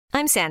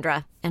I'm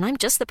Sandra, and I'm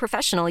just the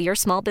professional your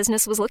small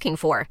business was looking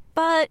for.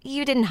 But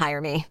you didn't hire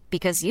me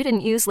because you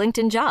didn't use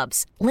LinkedIn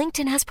Jobs.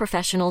 LinkedIn has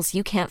professionals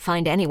you can't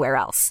find anywhere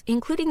else,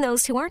 including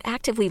those who aren't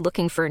actively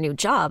looking for a new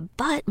job,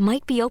 but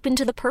might be open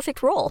to the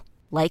perfect role,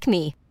 like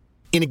me.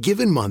 In a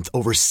given month,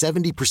 over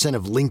 70%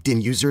 of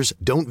LinkedIn users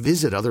don't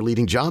visit other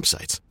leading job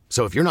sites.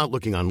 So if you're not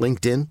looking on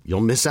LinkedIn,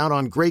 you'll miss out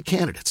on great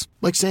candidates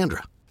like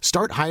Sandra.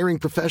 Start hiring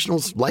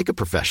professionals like a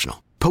professional.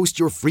 Post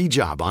your free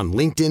job on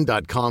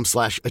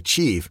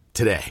linkedin.com/achieve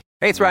today.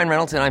 Hey, it's Ryan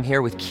Reynolds, and I'm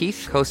here with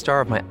Keith,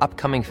 co-star of my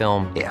upcoming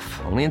film,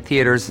 If, only in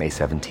theaters May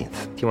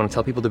 17th. Do you want to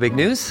tell people the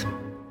big news?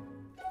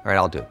 All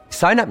right, I'll do it.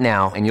 Sign up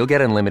now and you'll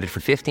get unlimited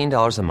for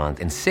 $15 a month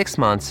and 6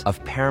 months of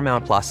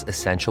Paramount Plus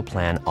Essential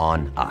Plan on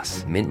us.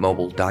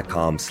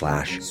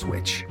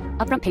 MintMobile.com/switch.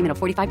 Upfront payment of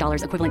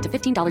 $45 equivalent to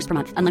 $15 per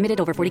month. Unlimited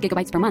over 40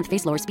 gigabytes per month.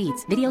 Face lower speeds.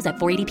 Videos at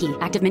 480p.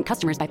 Active Mint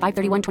customers by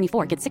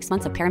 531.24 get 6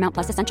 months of Paramount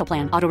Plus Essential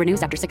Plan. Auto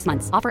renews after 6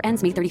 months. Offer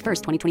ends May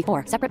 31st,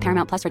 2024. Separate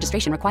Paramount Plus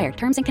registration required.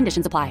 Terms and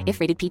conditions apply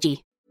if rated PG.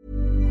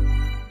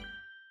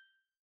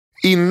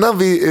 Innan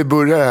vi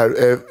börjar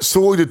här,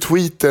 såg du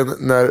tweeten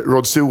när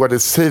Rod Stewart hade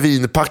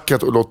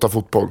svinpackat och lotta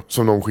fotboll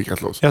som de skickat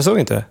till oss? Jag såg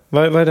inte.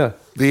 Vad är det?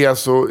 Det är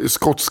alltså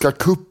skotska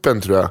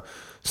kuppen, tror jag.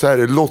 Så här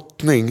är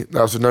lottning,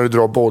 alltså när du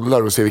drar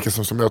bollar och ser vilka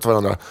som möter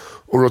varandra.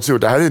 Och Rod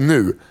Stewart, det här är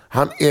nu.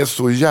 Han är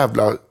så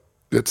jävla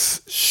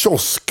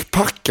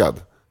kioskpackad.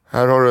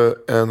 Här har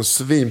du en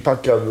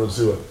svinpackad Rod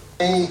Stewart.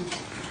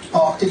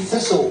 Arctic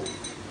Thistle.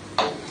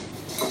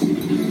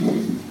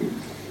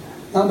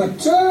 Number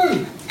 2.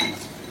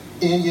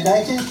 In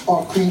United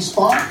or Queen's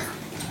Park.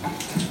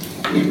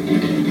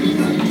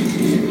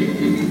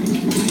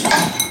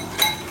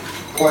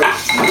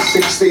 Place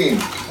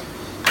 16.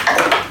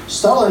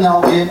 Stirling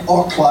Albion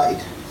or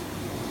Clyde.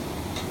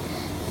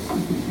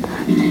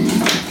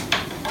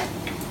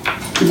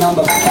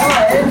 Number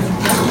 5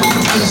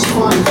 is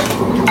Fife.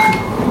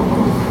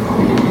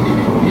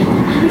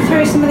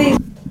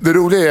 Det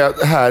roliga är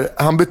att här,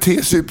 han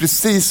beter sig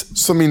precis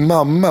som min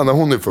mamma när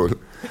hon är full.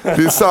 Det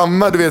är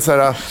samma, du vet så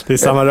här. Det är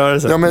samma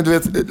rörelse. Ja, men du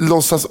vet,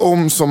 låtsas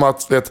om som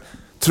att, du vet,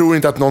 tror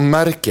inte att någon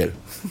märker.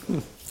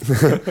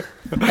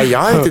 Jag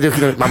har inte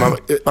druckit, mamma,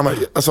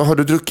 alltså har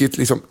du druckit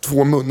liksom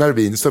 2 munnar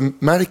vin så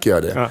märker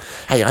jag det.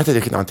 Jag har inte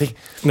druckit någonting.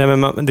 Nej,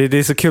 men det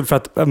är så kul för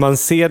att man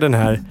ser den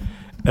här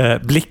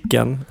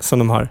blicken som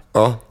de har.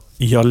 Ja.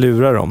 Jag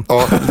lurar dem.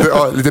 Ja,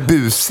 lite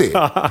busig.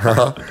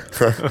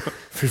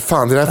 För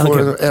fan, det där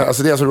får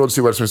alltså det är alltså Rod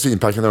Stewart som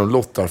svinpackar när de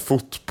lottar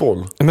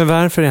fotboll. Men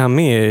varför är han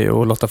med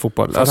och lottar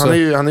fotboll? Alltså...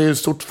 Han är ju ett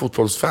stort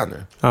fotbollsfan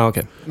nu.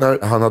 Okay. När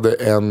han hade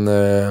en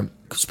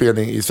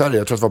spelning i Sverige,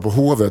 jag tror att det var på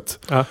Hovet.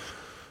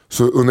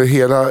 Så under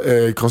hela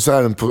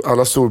konserten på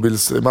alla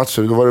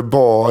storbildsmatcher, då var det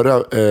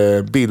bara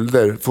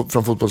bilder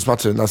från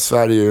fotbollsmatcher när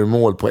Sverige gör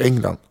mål på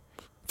England.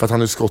 För att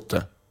han är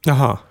skotte.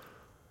 Jaha.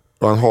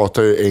 Och han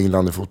hatar ju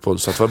England i fotboll.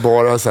 Så att det var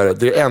bara så här,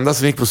 det enda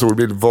som gick på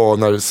storbild var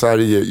när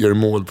Sverige gör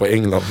mål på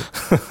England.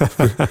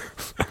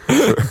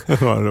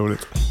 Det var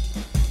roligt.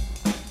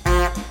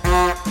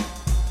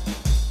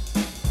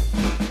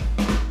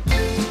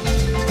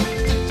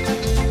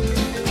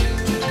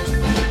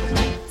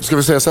 Ska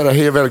vi säga så här,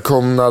 hej och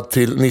välkomna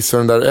till Nisse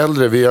och den där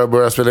äldre. Vi har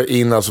börjat spela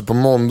in alltså på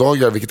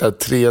måndagar, vilket är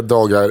 3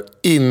 dagar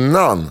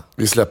innan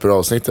vi släpper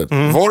avsnittet.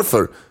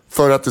 Varför?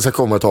 För att det ska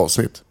komma ett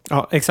avsnitt.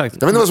 Ja, exakt.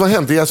 Jag vet inte vad som har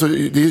hänt.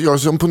 Jag är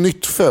som på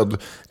nytt född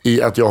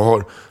i att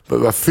jag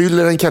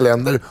fyller en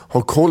kalender,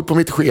 har koll på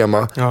mitt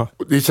schema. Ja.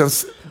 Det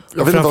känns...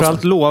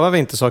 Framförallt lovar vi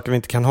inte saker vi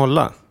inte kan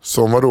hålla.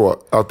 Som vadå?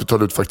 Att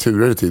betala ut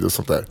fakturer i tid och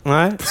sånt där?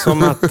 Nej,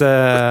 som att...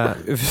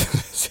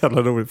 så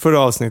jävla roligt. Förra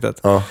avsnittet.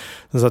 Ja.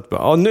 Så att,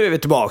 nu är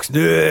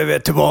vi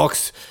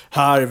tillbaks.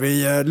 Här,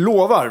 vi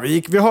lovar.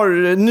 Vi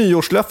har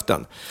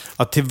nyårslöften.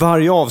 Att till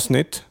varje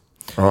avsnitt...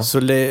 Ja. Så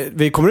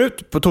vi kommer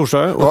ut på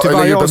torsdag och till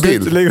varje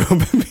avsnitt lägger upp en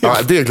bild. Ja,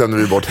 det glömde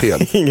vi bort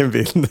helt. Ingen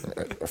bild.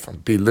 Fan,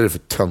 bilder är för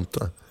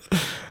tönta.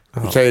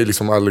 Det kan ju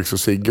liksom Alex och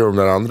Sigge och de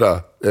där andra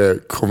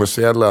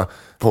kommersiella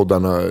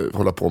poddarna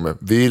hålla på med.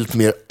 Vi är lite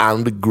mer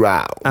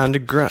underground.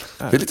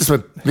 Det är lite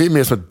som vi är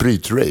mer som ett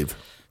brytrave.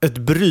 Ett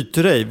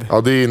brytrave?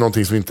 Ja, det är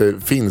någonting som inte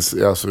finns,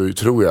 alltså,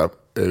 tror jag.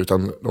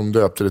 Utan de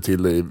döpte det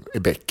till i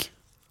Beck.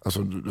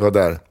 Alltså, det var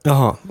där.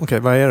 Jaha, okej,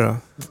 vad är det då?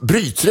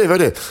 Brytrave,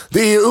 vad är det?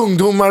 Det är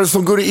ungdomar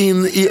som går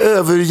in i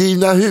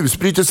övergivna hus,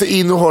 bryter sig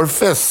in och har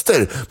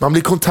fester. Man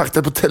blir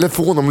kontaktad på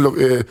telefon om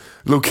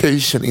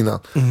location innan.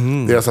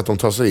 Det är alltså att de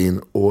tar sig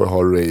in och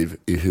har rave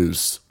i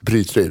hus.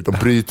 Brytrave, de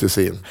bryter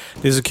sig in.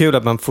 Det är så kul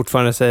att man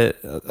fortfarande säger,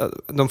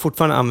 de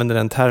fortfarande använder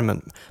den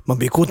termen. Man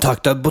blir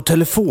kontaktad på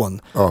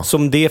telefon. Ja.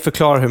 Som det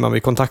förklarar hur man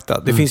blir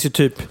kontaktad. Det finns ju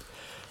typ...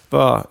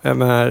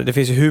 det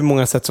finns ju hur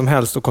många sätt som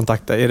helst att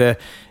kontakta. Är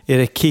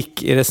det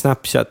Kik, är det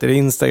Snapchat, är det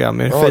Instagram,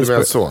 är det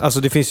Facebook? Så. Alltså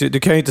det finns ju, du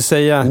kan ju inte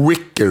säga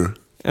Wicker.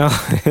 Ja.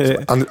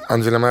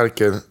 Angela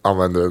Merkel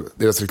använder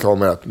deras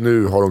reklam att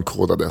nu har de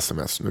kodat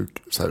sms. Nu,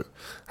 så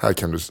här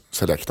kan du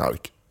sälja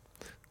knark.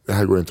 Det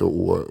här går inte att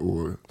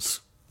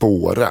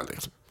spåra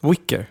liksom.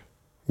 Wicker,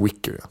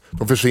 ja.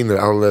 De försvinner,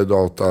 alla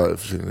data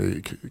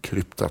försvinner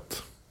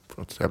kryptat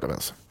på något jävla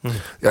vänster.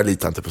 Jag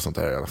litar inte på sånt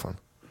där i alla fall.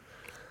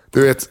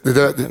 Du vet,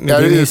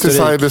 är du ute i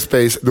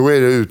cyberspace, då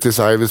är du ute i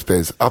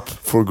cyberspace. Up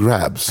for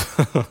grabs.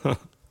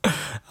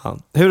 Ja.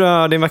 Hur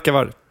har din vecka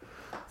varit?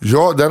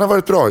 Ja, den har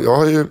varit bra.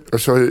 Jag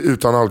kör ju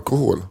utan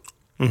alkohol.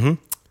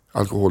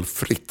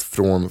 Alkoholfritt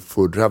från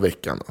förra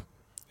veckan.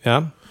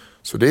 Ja.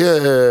 Så det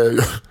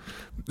är...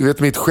 Du vet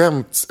mitt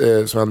skämt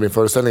som jag hade min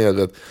föreställning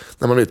är att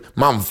när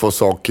man får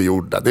saker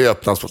gjorda. Det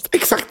öppnas på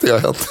exakt det har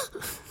hänt.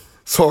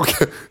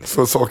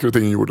 Saker och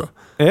ting gjorda.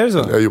 Är det så?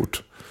 Det har jag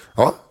gjort.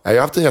 Ja, jag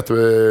har haft en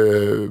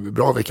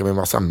jättebra vecka med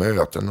massa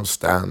möten och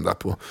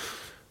stand-up.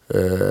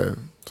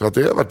 Så att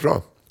det har varit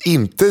bra.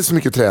 Inte så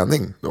mycket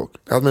träning dock.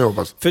 Det hade man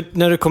hoppats. För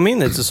när du kom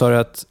in hit så sa du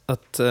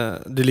att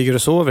du ligger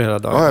och sover hela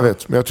dagen. Ja, jag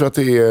vet. Men jag tror att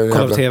det är...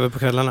 Kollar tv på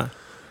kvällarna.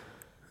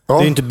 Ja. Det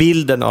är ju inte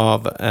bilden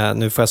av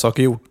nu får jag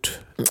saker gjort.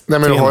 Nej,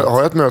 men har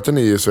jag ett möte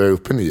 9 så är jag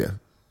uppe 9.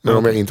 Men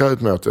om jag inte har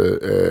ett möte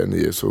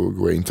 9 så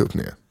går jag inte upp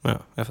 9. Ja,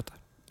 jag fattar.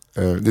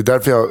 Det är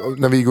därför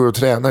när vi går och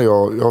tränar,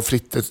 jag har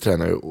Fritte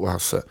tränare och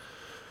Hasse.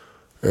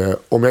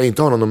 Om jag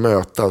inte har någon att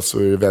möta så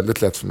är det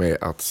väldigt lätt för mig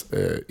att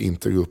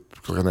inte gå upp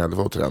klockan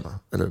 11 och träna.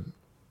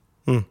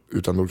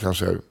 Utan då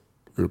kanske jag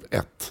går upp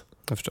 1.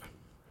 Jag förstår.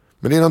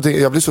 Men det är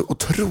någonting, jag blir så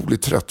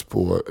otroligt trött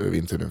på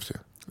vintern nu.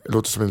 Det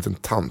låter som en liten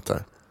tant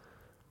där.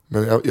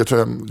 Men jag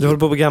tror du håller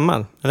på att bli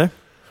gammal, eller?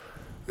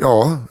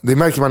 Ja, det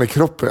märker man i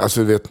kroppen.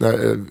 Alltså, vet,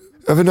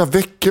 över några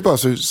veckor bara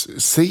så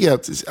ser jag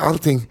att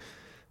allting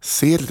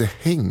ser lite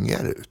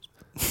hängare ut.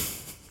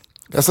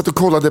 Jag satt och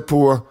kollade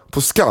på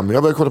Skam.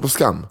 Jag började kolla på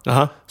Skam.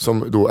 Aha.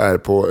 Som då är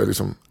på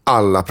liksom,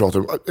 alla pratar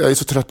om. Jag är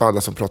så trött på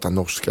alla som pratar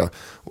norska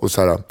och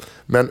så här.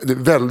 Men det är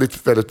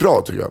väldigt, väldigt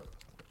bra tycker jag.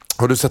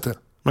 Har du sett det?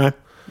 Nej,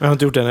 jag har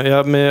inte gjort det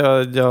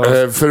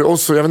än. För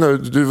oss, jag vet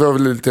inte, du var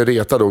väl lite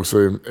retad också.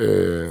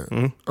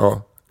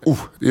 Ja.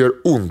 Det gör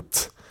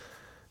ont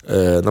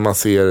när man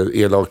ser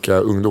elaka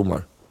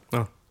ungdomar.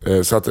 Ja.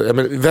 Så att,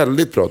 men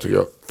väldigt bra tycker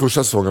jag.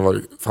 Första säsongen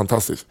var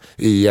fantastisk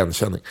i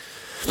igenkänning.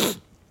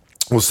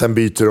 Och sen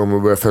byter de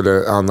och börjar följa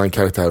en annan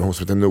karaktär. Hon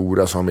som heter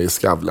Nora som är i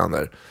Skavlan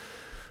där.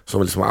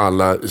 Som liksom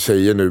alla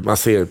tjejer nu, man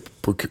ser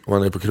på, om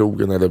man är på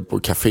krogen eller på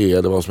café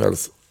eller vad som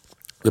helst.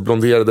 Det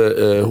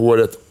blonderade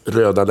håret,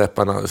 röda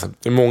läpparna.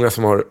 Det är många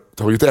som har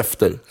tagit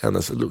efter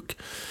hennes look.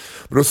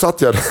 Men då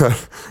satt jag där.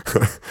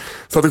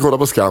 Satt och kollade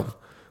på Skam.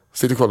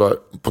 Sitter och kollar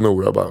på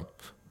Nora och bara...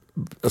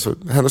 Alltså,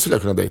 henne skulle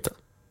jag kunna dejta.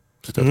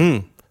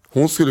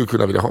 Hon skulle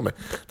kunna vilja ha mig.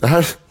 Det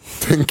här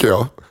tänker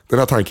jag, den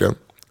här tanken.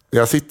 När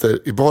jag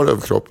sitter i bar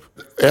överkropp,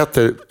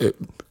 äter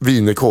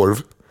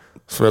wienerkorv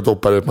som jag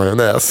doppar i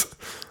majonnäs.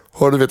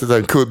 Har du vet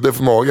en kudde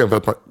för magen för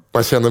att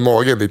man känner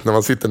magen lite när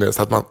man sitter ner.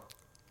 Så att man,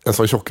 en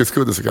sån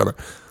tjockiskudde så kan det.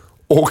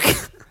 Och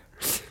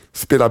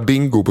spela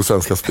bingo på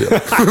Svenska Spel.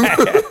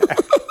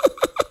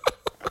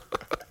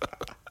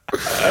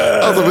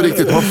 Alltså på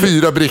riktigt, har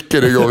 4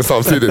 brickor igång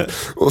samtidigt.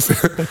 Och så,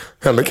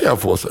 henne kan jag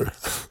få så.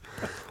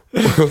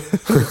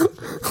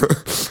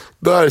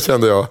 Där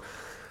kände jag.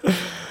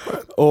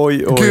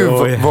 Oj.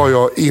 Gud vad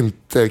jag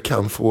inte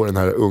kan få den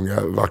här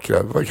unga,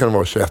 vackra. Vad kan det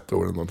vara, 21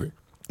 år eller någonting.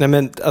 Nej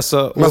men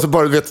alltså... Men alltså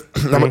bara, vet,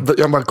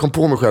 jag bara kom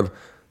på mig själv.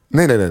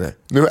 Nej.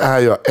 Nu är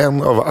jag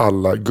en av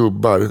alla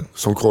gubbar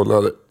som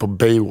kollade på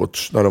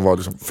Baywatch när de var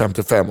liksom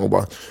 55 och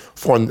bara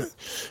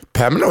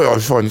Pamela och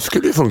jag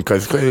skulle ju funka.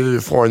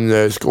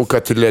 Ska åka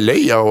till LA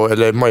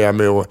eller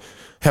Miami och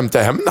hämta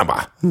hem den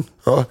bara.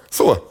 Ja,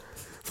 så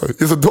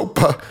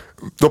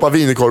doppa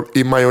wienerkorv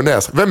i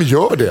majonnäs. Vem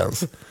gör det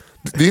ens?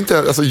 Det är inte,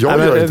 alltså jag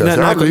gör inte ens.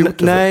 Jag har aldrig gjort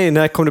det. Nej,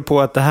 när kom du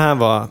på att det här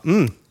var...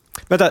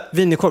 Vänta,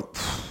 wienerkorv.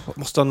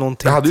 Måste ha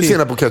någonting. Jag hade ju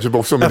senare på ketchup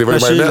också, men öppna det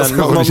var ju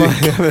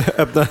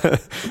majonnäs.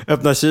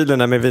 Öppna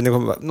kylen med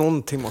wienerkorv.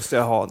 Någonting måste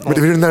jag ha. Men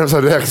det var ju närmast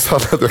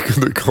räksallad jag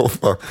kunde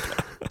komma.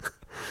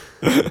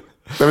 Nej,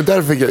 men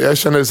därför jag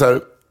känner så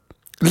här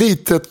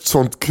lite ett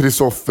sånt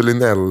Christopher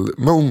Linell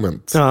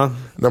moment. Ja.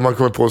 När man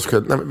kommer på sig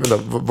själv. Nej, men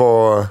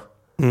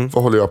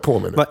vad håller jag på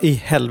med nu? Vad i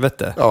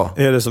helvete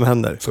är det som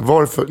händer? Så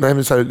varför? Nej,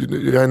 men så här,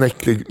 jag är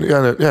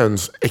en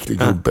äcklig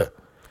gubbe.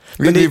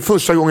 Men det är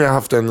första gången jag har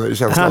haft en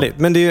känsla. Härligt,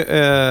 men det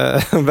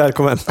är ju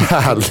välkommen.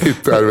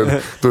 Härligt är väl.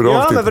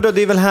 Men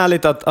det är väl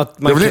härligt att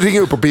man... Jag vill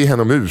ringa upp och be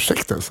henne om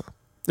ursäkt alltså.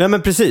 Ja,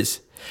 men precis.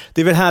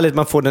 Det är väl härligt att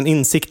man får den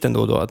insikten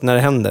då att när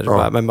det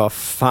händer. Men vad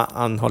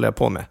fan håller jag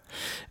på med?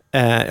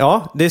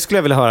 Det skulle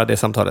jag vilja höra, det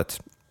samtalet.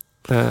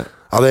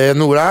 Ja, det är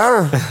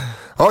Nora.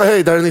 Ja,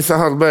 hej, där är Nissa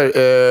Hallberg.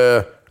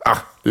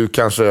 Du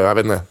kanske, jag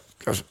vet inte.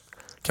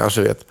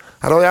 Kanske vet.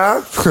 Hallå,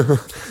 ja.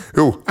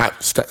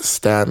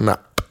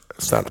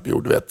 Stand-up.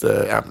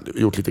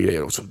 Gjort lite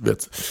grejer också.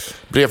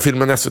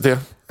 Brevfilmen SVT.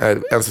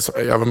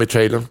 Jag var med i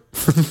trailern.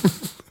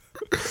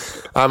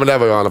 Men det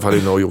var jag i alla fall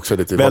inne och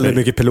joxade lite. Väldigt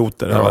mycket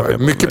piloter. Ja,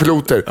 mycket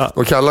piloter. Ja.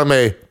 De kallar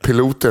mig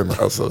piloten.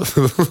 Alltså.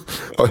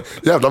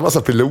 Jävla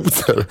massa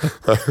piloter.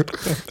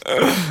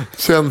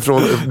 Känd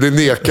från att bli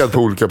nekad på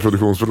olika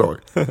produktionsbolag.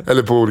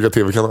 Eller på olika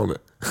tv-kanaler.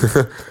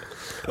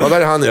 Ja,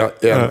 där är han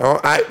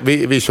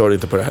nej, vi kör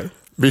inte på det här.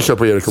 Vi kör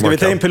på Erik och Ska vi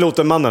ta in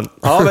pilotenmannen?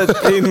 Ja, men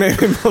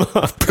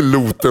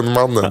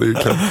pilotenmannen, det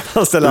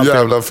är ju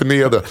jävla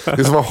förnedra. Det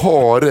är som att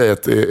hare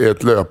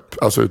ett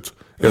löp, alltså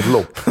ett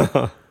lopp.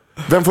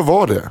 Vem får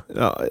vara det? Det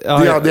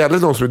är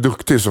aldrig någon som är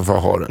duktig som får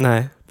ha det.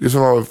 Nej. Det är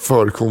som att vara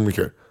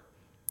förkomiker.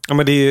 Ja,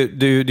 men det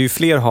är ju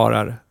fler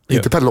harar.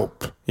 Inte per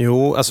lopp.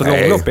 Jo, alltså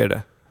långlopp är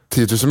det.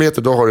 10 000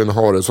 meter, då har du en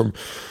hare som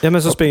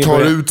så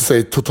tar ut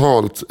sig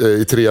totalt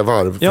i 3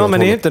 varv. Ja, men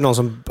det är inte någon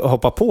som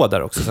hoppar på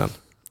där också sen?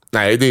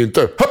 Nej, det är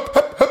inte. Hopp,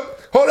 hopp, hopp,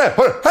 hare,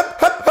 hopp,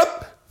 hopp,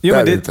 hopp. Jo,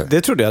 men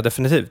det trodde jag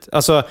definitivt.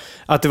 Alltså,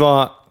 att det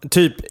var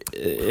typ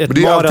ett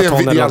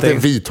maraton. Det är alltid en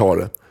vit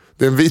hare.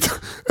 Det är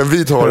en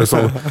vit hare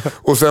som...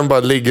 och sen bara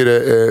ligger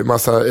det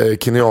massa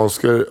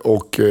kenyansker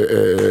och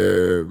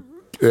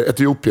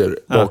etiopier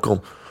bakom.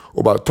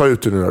 Och bara tar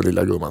ut den där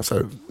lilla gumman. Så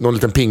här. Någon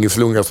liten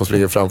pingislunga som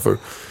springer framför.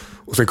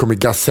 Och sen kommer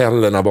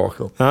gasellerna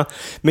bakom. Ja.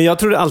 Men jag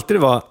trodde alltid det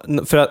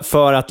var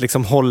för att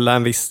liksom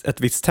hålla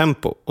ett visst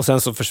tempo. Och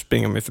sen så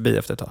springer de förbi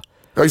efter ett tag.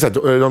 Ja, exakt.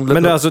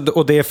 Men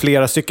och det är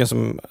flera stycken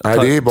som... Nej,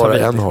 det är bara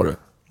en hare.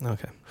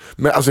 Okay.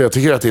 Men alltså, jag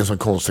tycker att det är en sån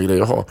konstig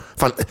grej att ha.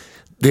 Fan,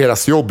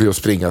 deras jobb är att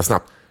springa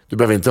snabbt. Du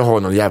behöver inte ha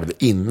någon jävel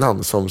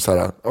innan som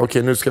såhär,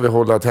 okej, nu ska vi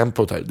hålla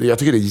tempot här. Jag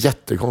tycker det är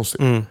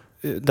jättekonstigt.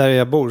 Där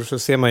jag bor så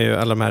ser man ju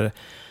alla de här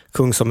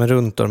Kungsholmen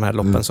runt och de här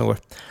loppen som går.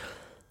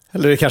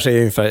 Eller det kanske är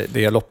ungefär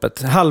det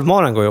loppet.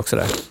 Halvmaran går ju också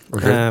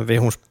där. Vid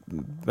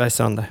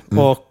Hornsbergsstrand där.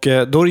 Och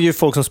då är det ju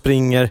folk som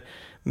springer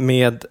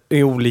med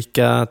i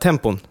olika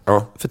tempon.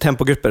 Ja. För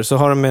tempogrupper så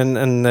har de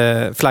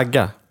en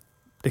flagga.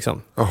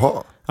 Liksom. Jaha.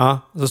 Ja,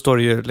 så står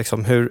det ju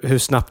liksom hur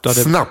snabbt du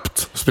hade...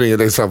 Snabbt springer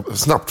det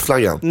snabbt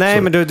flaggan? Nej,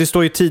 så. Men det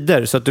står ju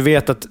tider så att du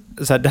vet att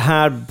så här, det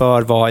här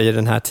bör vara i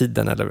den här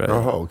tiden. Eller,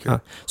 Jaha, okay.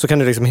 Så kan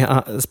du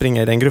liksom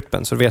springa i den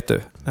gruppen, så vet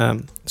du.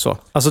 Så.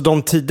 Alltså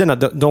de tiderna,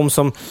 de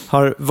som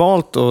har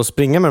valt att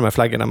springa med de här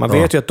flaggorna, man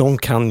vet ju att de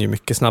kan ju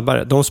mycket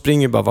snabbare. De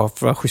springer ju bara för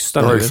att vara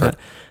schyssta nu i det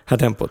här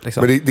tempot.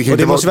 Liksom. Men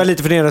det måste vara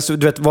lite förnedrande, så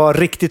du vet, vara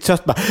riktigt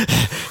trött. Bara,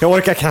 jag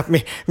orkar knappt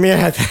med det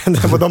här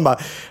tempot. De bara,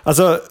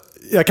 alltså...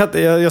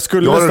 Jag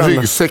skulle du har en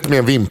stanna. ryggsäck med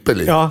en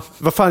vimpel i. Ja,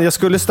 vad fan, jag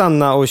skulle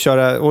stanna och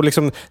köra och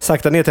liksom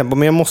sakta ner tempo,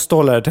 men jag måste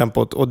hålla det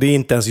tempot och det är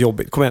inte ens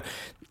jobbigt. Kom igen.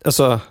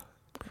 Alltså,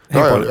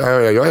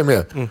 jag är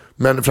med.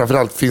 Men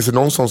framförallt, finns det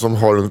någon som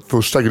har den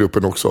första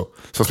gruppen också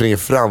som springer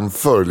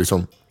framför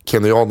liksom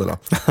kenyanerna?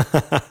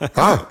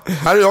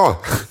 Här är jag.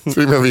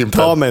 Spring med en vimpel.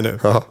 Ta mig nu.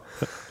 Ja,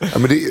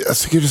 men jag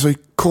tycker det är så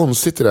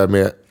konstigt det där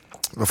med,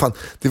 vad fan,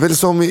 det är väl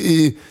som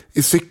i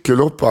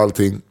cykellopp och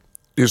allting.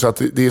 Det är så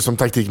att det är som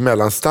taktik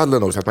mellan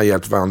stallen också, att man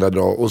hjälper varandra att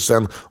dra och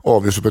sen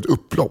avgörs på ett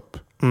upplopp.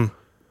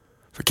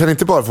 Så kan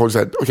inte bara folk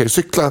säga, okej,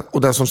 cykla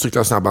och den som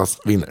cyklar snabbast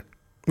vinner.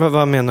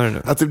 Vad menar du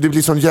nu? Att det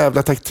blir sån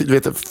jävla taktik, du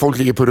vet, folk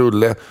ligger på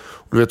rulle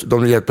och du vet,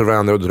 de hjälper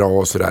varandra att dra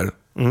och sådär.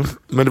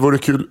 Men det vore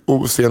kul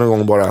att se någon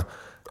gång bara,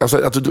 alltså,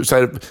 att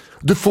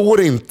du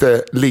får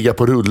inte ligga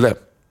på rulle.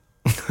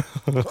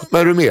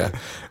 Men är du med?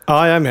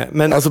 Ja, jag är med.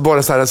 Men... Alltså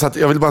bara så att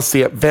jag vill bara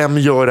se, vem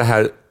gör det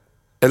här?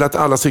 Eller att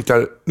alla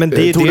cyklar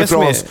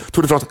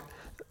Tour de France.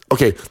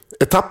 Okej,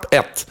 etapp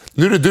 1.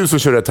 Nu är det du som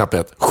kör etapp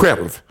 1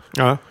 själv.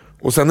 Ja.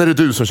 Och sen är det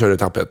du som kör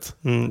etapp 1.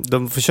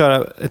 De får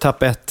köra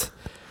etapp 1.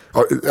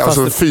 Ja,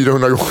 alltså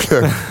 400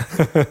 gånger.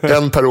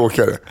 En per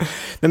åkare.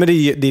 Nej, men det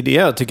är det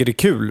jag tycker är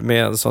kul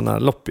med sådana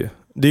lopp ju.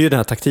 Det är ju den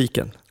här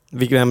taktiken.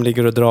 Vem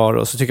ligger och drar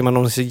och så tycker man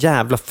någon är så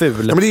jävla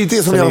ful. Ja, men det är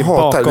det som jag hatar.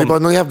 Bakom. Det är bara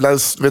någon jävla,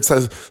 vet, så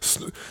här,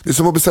 det är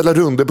som att beställa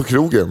runder på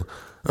krogen.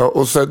 Ja,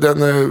 och så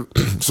den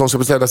som ska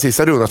beställa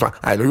sista rundan så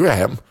nej, nu går jag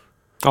hem.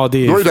 Ja,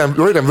 det är...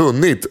 då har ju den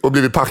vunnit och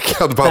blivit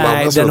packad på alla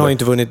andra. Nej, den har ju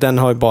inte vunnit. Den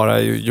har ju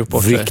bara gjort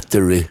bort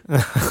Victory.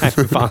 Nej,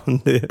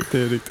 fan. Det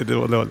är riktigt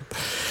dåligt.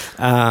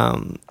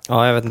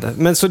 Ja, jag vet inte.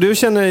 Men så du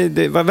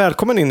känner, var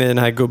välkommen in i den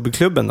här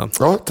gubbklubben då?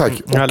 Ja, tack.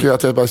 Och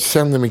att jag bara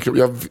känner min kropp.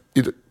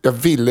 Jag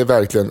ville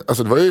verkligen,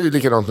 alltså det var ju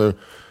likadant nu. Nu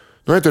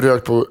har jag inte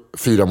rökt på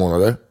 4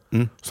 månader.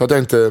 Så att jag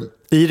inte...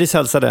 Iris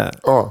hälsade,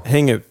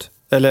 häng ut.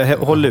 Eller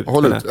håll ut.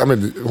 Håll ut. Ja,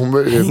 men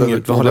häng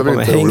ut, vad håller på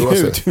med? Häng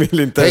ut, vill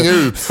inte. Häng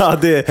ut! Ja,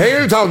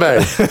 häng ut,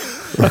 Hallberg!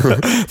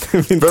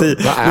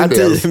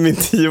 min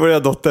 10-åriga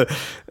dotter.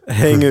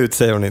 Häng ut,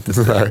 säger hon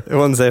inte.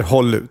 Hon säger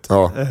håll ut.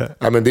 Ja,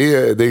 men det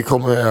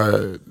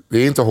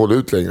är inte håll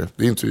ut längre.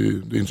 Det är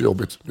inte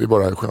jobbigt. Det är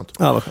bara skönt.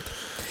 Ja, vad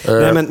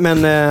skönt.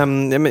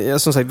 Men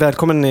som sagt,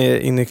 välkommen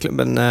in i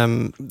klubben.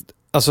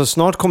 Alltså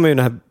snart kommer ju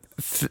den här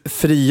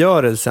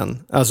frigörelsen.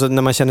 Alltså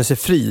när man känner sig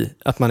fri,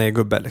 att man är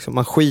gubbe. Liksom.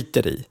 Man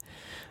skiter i.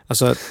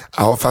 Alltså,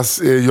 ja,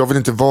 fast jag vill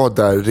inte vara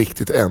där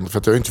riktigt än, för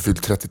att jag har inte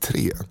fyllt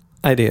 33.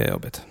 Nej, det är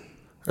jobbigt.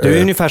 Du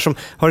är ungefär som,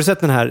 har du sett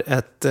den här,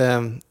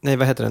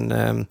 vad heter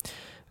den,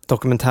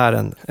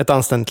 dokumentären, Ett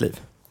anständigt liv?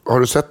 Har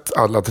du sett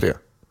alla 3?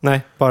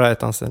 Nej, bara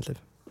Ett anständigt liv.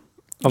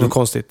 Av något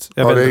konstigt.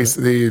 Det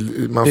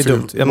är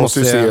dumt. Jag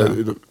måste se,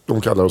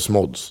 de kallar oss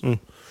mods.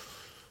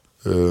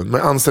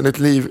 Men anständigt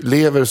liv,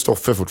 lever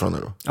Stoffe fortfarande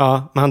då?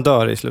 Ja, men han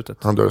dör i slutet.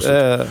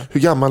 Hur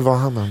gammal var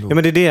han då? Ja,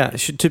 men det är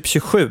det, typ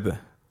 27.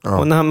 Ja.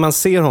 Och när man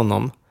ser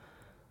honom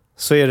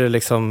så är det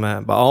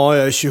liksom jag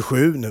är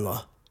 27 nu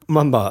va.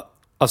 Man bara,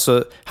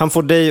 alltså han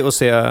får dig att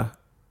se. Ja,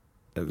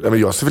 men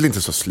jag ser väl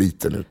inte så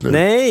sliten ut nu.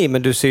 Nej,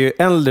 men du ser ju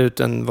äldre ut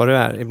än vad du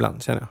är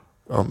ibland, känner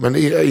jag. Ja, men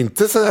är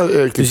inte så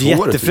här Du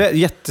ser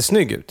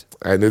jättesnygg ut.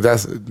 Nej, det där,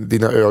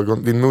 dina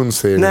ögon, din mun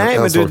säger... Nej,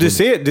 men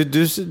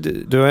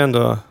du har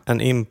ändå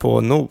en in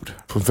på Nor.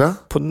 På vad?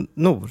 På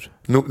Nor.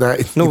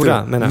 Nej,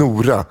 Nora, menar jag.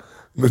 Nora.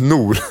 Men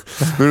Nor.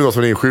 Nu är det någon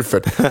som är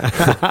inskiffert.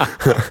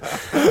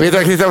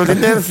 Vet du vad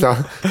det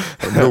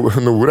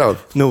är? Nora.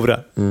 Nora.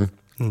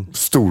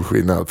 Stor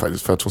skillnad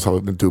faktiskt, för att hon sa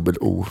med dubbel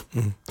O.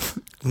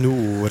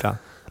 Nora.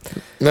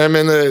 Nej,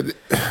 men...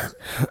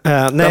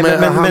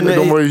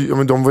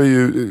 de var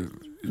ju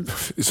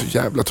så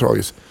jävla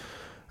tragiskt.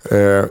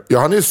 Jag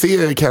hann ju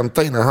se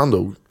Kenta innan han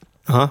dog.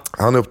 Uh-huh.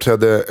 Han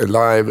uppträdde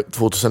live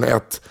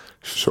 2001,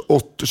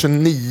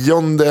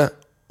 29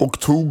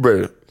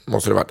 oktober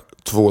måste det ha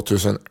varit,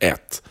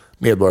 2001.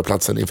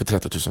 Medborgarplatsen inför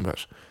 30 000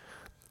 pers.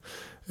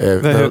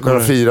 När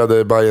de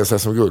firade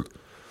Bayerns SM-guld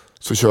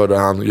så körde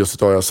han Just ett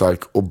Daja Sark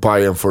och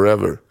Bayern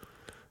Forever.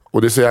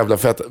 Och det är så jävla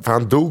fett, för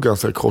han dog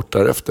ganska kort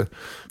därefter.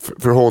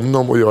 För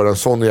honom att göra en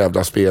sån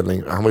jävla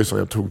spelning, han var ju som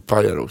en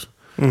tokpajare också.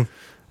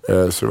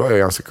 Så det var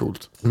ganska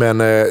coolt. Men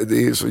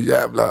det är så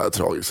jävla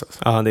tragiskt alltså.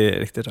 Ja, det är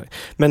riktigt tragiskt.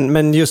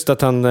 Men just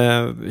att han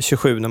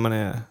 27 när man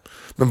är...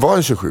 Men var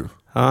han 27?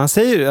 Ja, han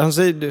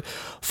säger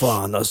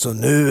fan alltså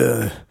nu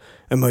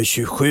är man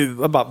 27.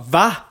 Jag bara,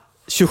 va?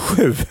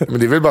 27? Men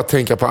det är väl bara att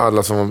tänka på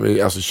alla som var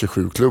i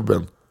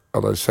 27-klubben.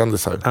 Alla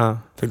kändisar. Ja.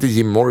 Tänk dig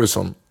Jim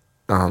Morrison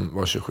när han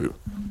var 27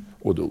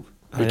 och dog.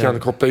 Vi kan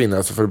koppla in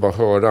alltså för att bara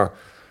höra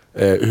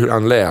hur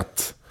han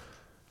lät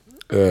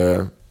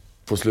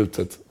på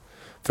slutet.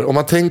 För om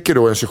man tänker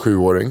då en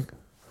 27-åring.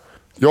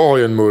 Jag har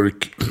ju en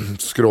mörk,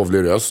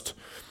 skrovlig röst.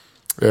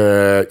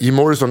 Jim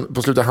Morrison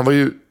på slutet, han var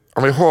ju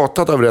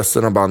hatad av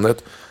resten av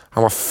bandet.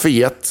 Han var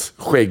fet,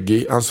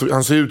 skäggig. Han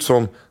såg ut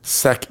som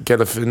Zach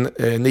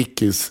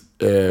Galifianakis.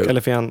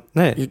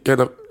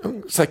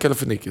 Zach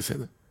Galifianakis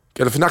heter det.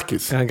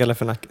 Galifianakis. Ja,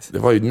 Galifianakis. Det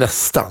var ju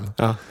nästan.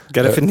 Ja,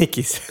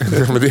 Galifianakis.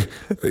 Men det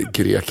är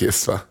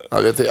grekiskt, va?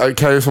 Jag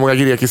kan ju så många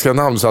grekiska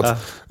namn så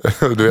att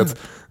du vet,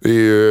 det är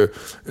ju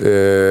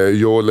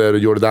Joler,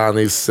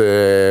 Jordanis,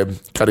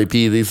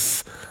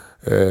 Karipidis,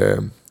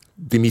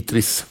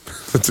 Dimitris.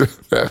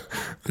 Jag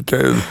kan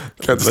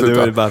inte sluta.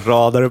 Men du bara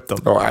radar upp dem.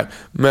 Ja,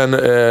 men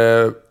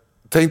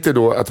tänk dig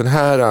då att den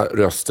här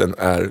rösten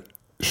är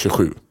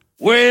 27.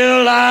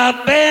 Well,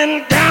 I've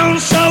been down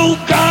so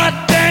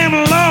goddamn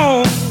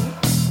long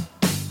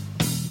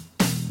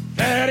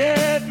that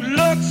it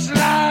looks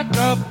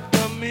like up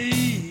to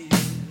me.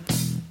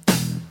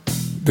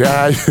 Det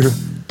är ju...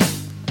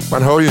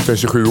 Man hör ju inte en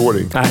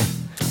 27-åring. Nej.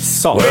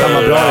 Satan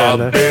vad bra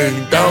det är. I've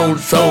been down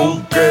so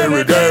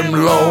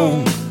damn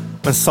long.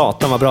 Men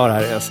satan vad bra det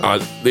här är alltså. Ja,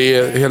 det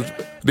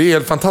är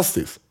helt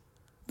fantastiskt.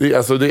 Det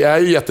är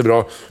ju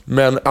jättebra.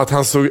 Men att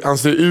han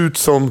ser ut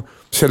som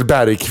Kjell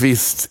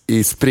Bergqvist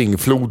i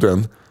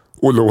Springfloden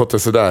och låter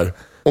sådär.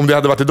 Om det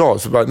hade varit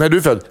idag så bara, när du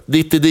är född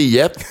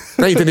 99.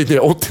 Nej, inte 99,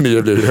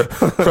 89 blir det.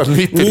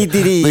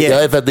 99.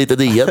 Jag är född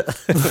 99.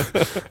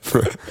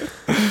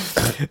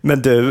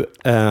 Men du,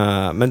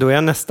 men då är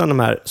jag nästan de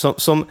här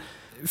som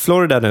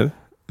Florida nu.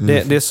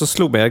 Det är så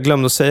slog mig. Jag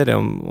glömde att säga det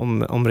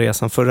om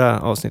resan förra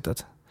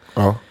avsnittet.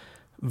 Ja.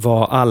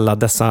 Var alla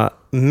dessa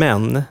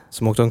män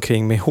som åkte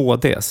omkring med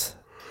HDs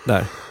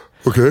där.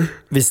 Okej.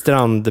 Vid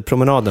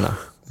strandpromenaderna.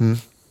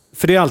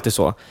 För det är alltid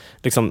så.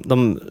 Liksom,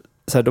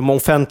 de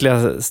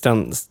offentliga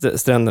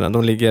stränderna,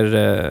 de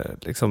ligger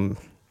liksom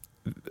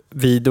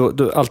vid,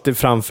 alltid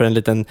framför en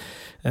liten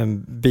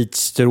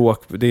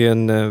beachstråk. Det är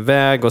en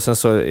väg och sen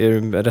så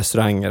är det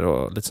restauranger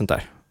och lite sånt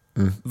där.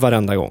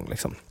 Varenda gång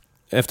liksom.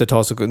 Efter ett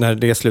tag, så, när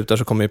det slutar,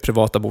 så kommer ju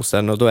privata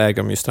bostäder och då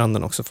äger de ju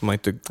stranden också, får man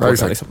inte gå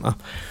där, liksom. Ja.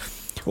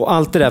 Och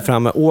allt det där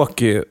framme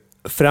åker ju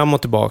fram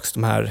och tillbaks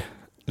de här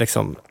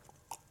liksom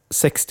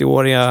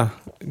 60-åriga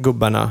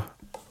gubbarna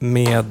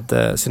med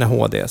sina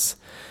HDs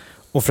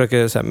och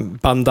försöker så här,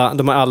 banda.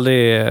 De har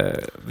aldrig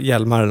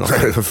hjälmar eller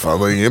något. Nej, fan,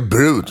 var ingen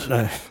brud.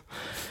 Nej.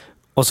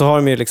 Och så har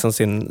de ju liksom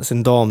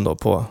sin dam då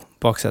på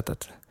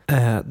baksätet.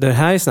 Det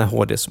här är såna här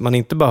HDs man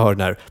inte bara hör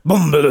den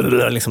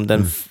här liksom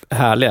den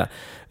härliga,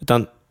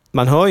 utan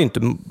man hör ju inte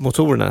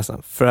motorerna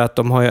nästan, för att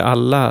de har ju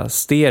alla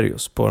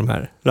stereos på de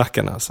här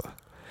rackarna alltså.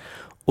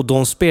 Och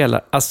de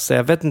spelar, alltså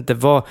jag vet inte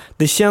vad,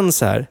 det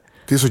känns här.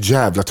 Det är så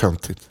jävla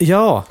töntigt.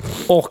 Ja,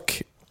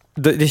 och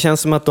det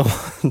känns som att de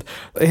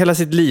hela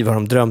sitt liv har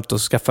de drömt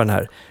att skaffa den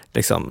här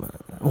liksom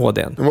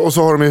HD:n. Och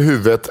så har de i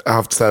huvudet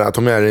haft så här att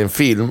de är i en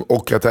film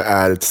och att det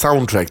är ett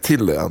soundtrack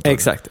till det,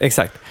 antagligen.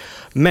 Exakt.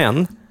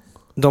 Men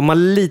de har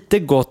lite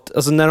gått,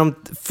 alltså när de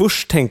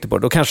först tänkte på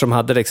det, då kanske de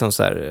hade liksom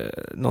så här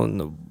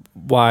någon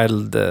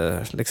wild,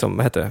 liksom,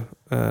 vad heter det?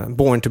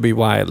 Born to be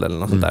wild eller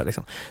något sånt där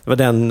liksom. Det var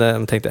den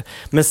de tänkte.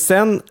 Men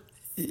sen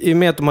i och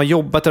med att de har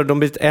jobbat och de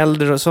blivit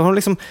äldre, så har de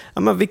liksom,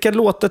 ja, men vilka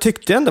låtar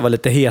tyckte jag ändå var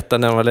lite heta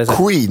när de var lite,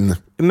 Queen.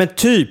 Men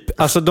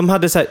typ, alltså de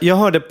hade så här, jag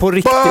hörde på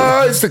riktigt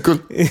bicycle,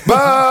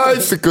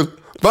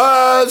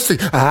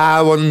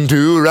 I want to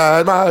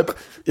ride my...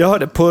 Jag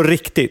hörde på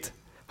riktigt,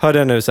 hörde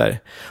jag nu så här,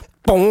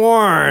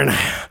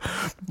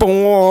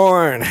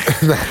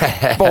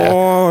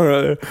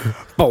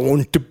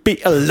 Born to be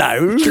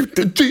alive.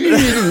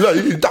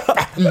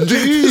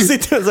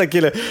 Sitter en sån här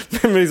kille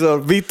med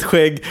liksom vitt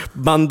skägg,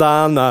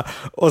 bandana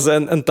och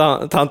sen en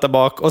tant där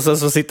bak och sen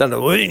så sitter han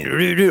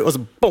och så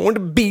born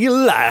to be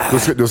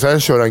alive. Då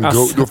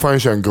får han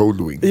köra en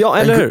Goldwing. Ja,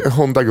 eller hur? En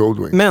Honda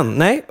Goldwing. Men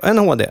nej, en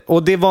HD.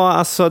 Och det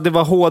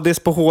var HDs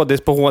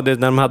på HD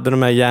när de hade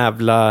de här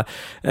jävla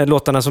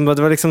låtarna som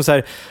det var liksom så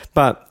här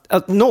bara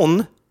att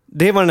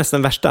det var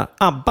nästan värsta.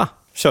 ABBA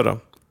körde de.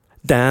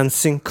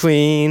 Dancing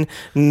Queen,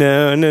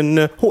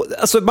 no.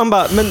 Alltså man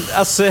bara, men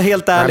alltså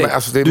helt ärligt. Nej,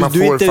 alltså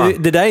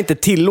det där är inte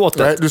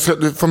tillåtet. Nej,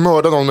 du får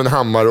mörda någon med en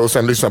hammare och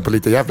sen lyssna på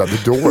lite jävla The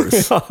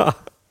Doors. Ja,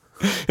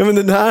 men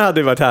den här hade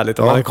ju varit härligt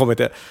om man hade kommit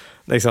till.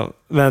 Liksom.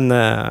 Men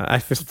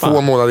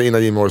få månader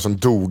innan Jim Morrison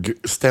dog,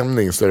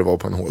 stämning så det var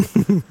på en hål.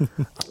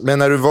 Men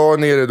när du var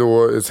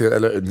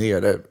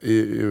nere i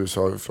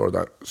USA, Florida,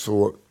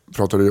 så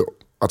pratade du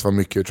att det var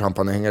mycket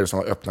Trump-anhängare som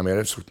var öppna med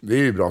det. Så det är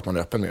ju bra att man är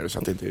öppen med det så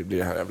att det inte blir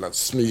det här jävla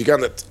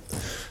smygandet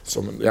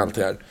som det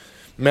alltid är.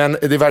 Men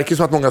det verkar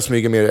som att många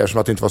smyger med det eftersom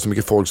att det inte var så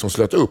mycket folk som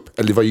slöt upp.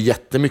 Eller det var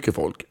jättemycket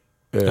folk.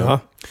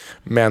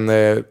 Men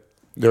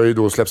det har ju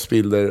då släppts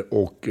bilder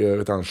och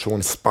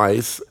Sean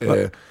Spice.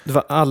 Det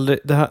var aldrig,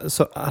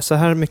 så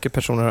här mycket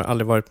personer har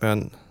aldrig varit med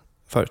en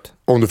förut.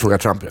 Om du frågar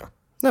Trump, ja.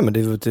 Nej, men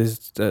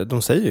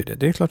de säger ju det.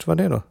 Det är klart vad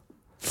det är då.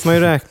 Man har ju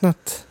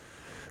räknat.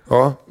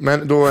 Ja,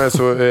 men då är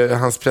så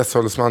hans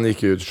presstalesman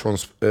gick ut, Sean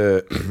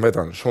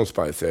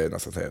Spice är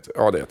nästan säga.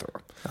 Ja, det heter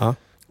han. Ja.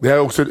 Det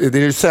är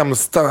det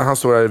sämsta, han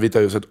står här i Vita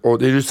huset, och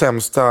det är det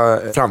sämsta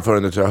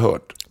framförandet jag har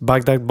hört.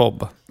 Bagdad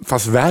Bob.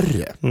 Fast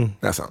värre,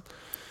 nästan.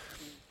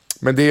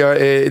 Men det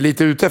jag är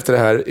lite ute efter det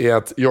här är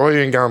att jag är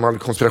ju en gammal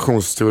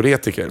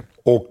konspirationsteoretiker.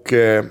 Och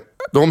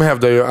de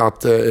hävdar ju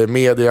att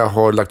media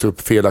har lagt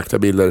upp felaktiga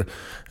bilder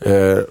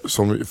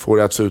som får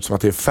det att se ut som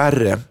att det är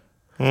färre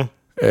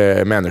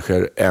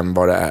människor än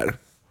vad det är.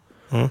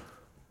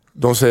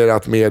 De säger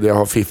att media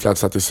har fifflat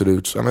så att det ser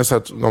ut så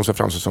att de ser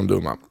fram sig som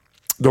dumma.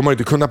 De har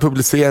inte kunnat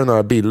publicera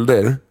några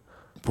bilder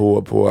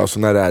på alltså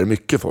när det är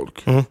mycket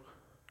folk.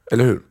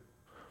 Eller hur?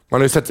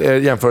 Man har ju sett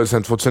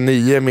jämförelsen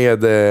 2009 med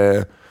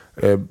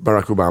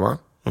Barack Obama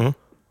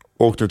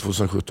och nu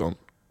 2017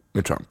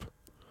 med Trump.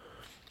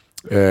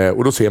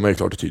 Och då ser man ju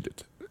klart och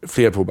tydligt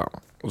fler på Obama.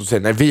 Och så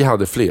säger nej, vi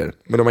hade fler,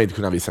 men de har inte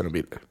kunnat visa några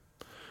bilder.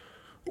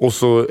 Och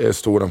så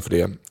står de för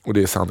det, och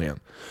det är sanningen.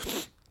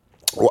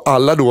 Och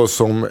alla då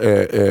som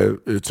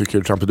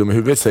tycker Trump är dum i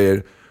huvudet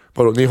säger,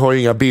 vadå, ni har ju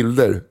inga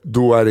bilder,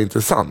 då är det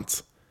inte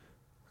sant.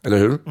 Eller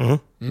hur?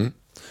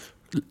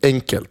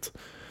 Enkelt.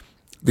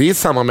 Det är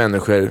samma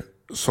människor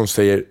som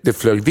säger, det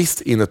flög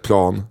visst in ett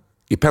plan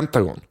i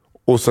Pentagon.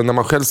 Och sen när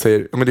man själv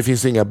säger, men det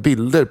finns inga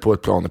bilder på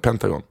ett plan i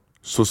Pentagon,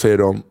 så säger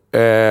de,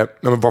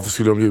 men varför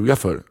skulle de ljuga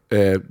för?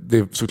 Det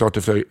är såklart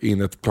det flög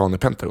in ett plan i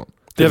Pentagon.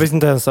 Jag visste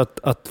inte ens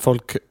att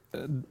folk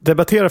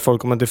debatterar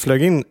folk om att det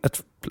flög in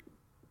ett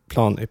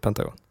plan i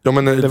Pentagon. Ja,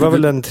 men, det var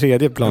väl den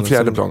tredje planet? Den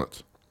fjärde planet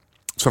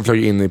som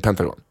flög in i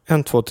Pentagon.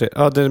 1, 2, 3.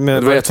 Ja, det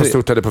var ett som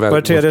störtade på vägen.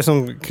 Var det tredje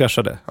som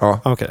kraschade?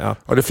 Ja. Okay, ja.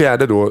 Och det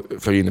fjärde då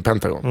flög in i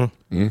Pentagon.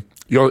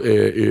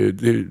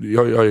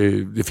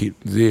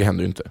 Det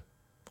händer ju inte.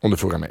 Om du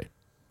frågar mig.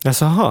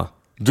 Jaha.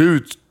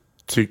 Du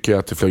tycker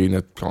att det flög in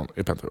ett plan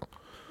i Pentagon?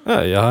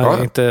 Ja, jag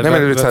har inte... Nej,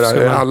 men det är så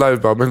här, alla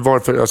bara, men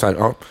varför? Så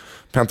här,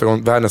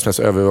 Pentagon, världens mest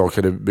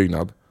övervakade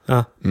byggnad.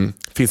 Ja.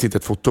 Finns inte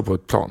ett foto på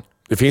ett plan.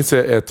 Det finns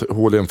ett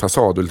hål i en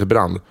fasad och lite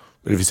brand,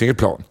 men det finns inget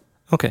plan.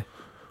 Okej.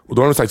 Och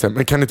då har de sagt så här,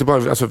 men kan inte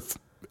bara, alltså,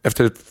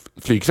 efter ett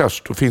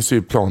flygkrasch, då finns det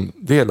ju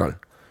plandelar.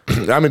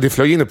 Ja, men det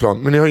flög in ett plan,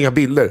 men ni har inga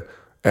bilder.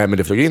 Men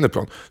det flög in ett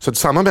plan. Så att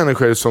samma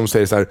människor som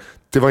säger så här,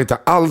 det var inte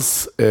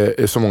alls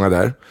så många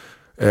där,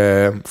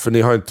 för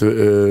ni har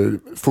inte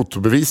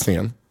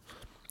fotobevisningen.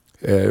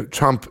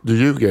 Trump, du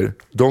ljuger.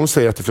 De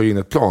säger att det flög in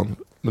ett plan,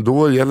 men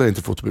då gäller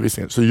inte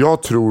fotobevisningen. Så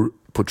jag tror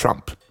på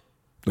Trump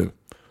nu.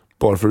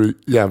 Bara för att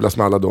jävlas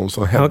med alla de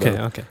som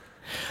hävdar. Okej.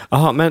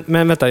 Jaha,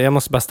 men vänta, jag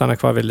måste bara stanna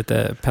kvar vid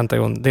lite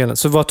Pentagon-delen.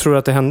 Så vad tror du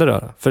att det hände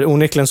då? För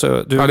onekligen så...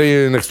 Ja, det är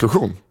ju en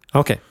explosion.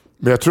 Okej.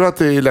 Men jag tror att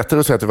det är lättare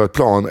att säga att det var ett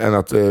plan än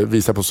att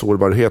visa på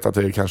sårbarhet att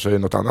det kanske är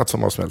något annat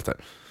som har smält där.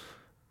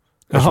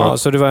 Jaha,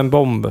 så det var en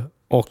bomb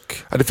och...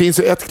 Ja, det finns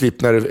ju ett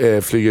klipp när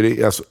det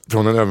flyger alltså,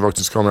 från en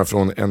övervakningskamera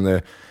från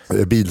en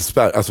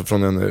bilspärr, alltså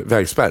från en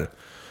vägspärr.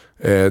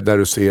 Där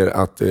du ser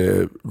att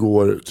det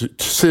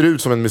ser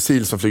ut som en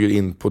missil som flyger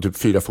in på typ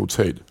 4 fots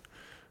höjd.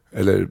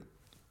 Eller,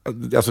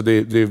 alltså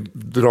det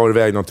drar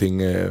iväg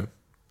någonting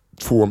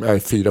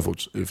 4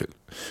 fots,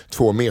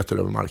 2 meter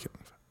över marken.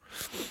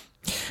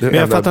 Men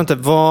jag fattar inte,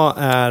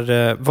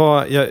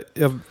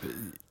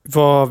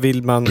 vad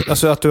vill man...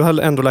 Alltså att du har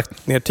ändå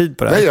lagt ner tid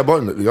på det här. Nej, jag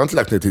har inte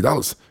lagt ner tid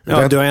alls.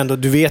 Ja,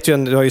 du vet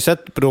ju, du har ju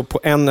sett på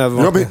en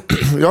övervakning.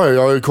 Ja,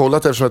 jag har ju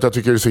kollat eftersom att jag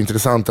tycker det är så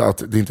intressant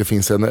att det inte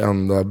finns en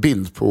enda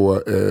bild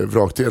på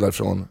vrakdelar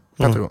från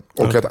Pentagon.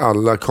 Och att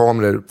alla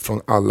kameror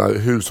från alla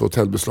hus och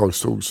hotellbeslag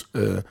stogs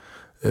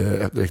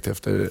direkt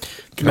efter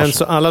kraschen. Men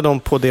så alla de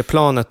på det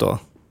planet då?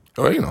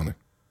 Jag har ingen aning.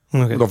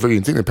 Okay. De flög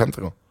inte in i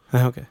Pentagon.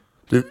 Okay.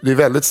 Det är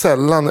väldigt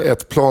sällan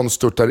ett plan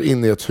störtar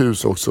in i ett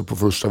hus också på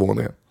första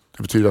våningen.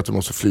 Det betyder att du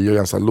måste flyga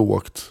ganska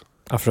lågt.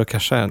 Ja, för att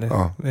krascha det.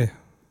 Ja. Det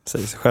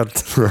säger sig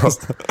självt.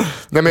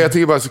 Nej, men jag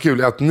tycker bara så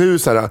kul att nu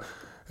så här,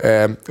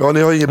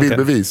 ni har inga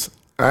bildbevis.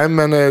 Nej,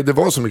 men det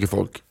var så mycket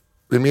folk.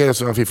 Det är mer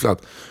som har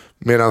fifflat.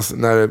 Medan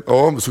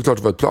när, såklart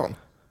det var ett plan.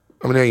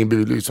 Ja, men jag har ingen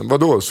bildbevis.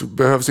 Vadå? Så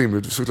behövs ingen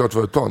bildbevis. Såklart det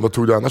var ett plan. Vad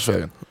tog du annars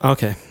vägen?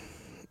 Okej.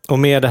 Och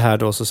med det här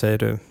då så säger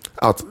du?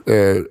 Att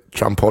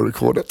Trump har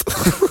rekordet.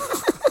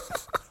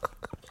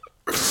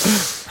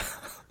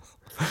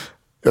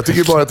 Jag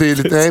tycker bara att det är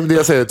lite... Nej, det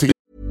jag säger.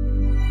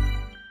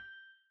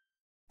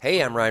 Hey,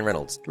 I'm Ryan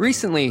Reynolds.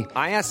 Recently,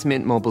 I asked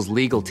Mint Mobile's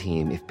legal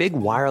team if big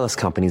wireless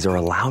companies are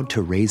allowed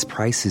to raise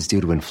prices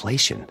due to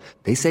inflation.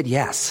 They said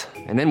yes.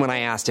 And then when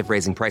I asked if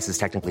raising prices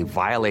technically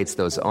violates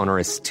those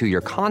onerous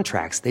 2-year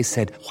contracts, they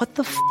said, "What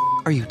the f***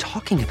 are you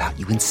talking about,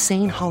 you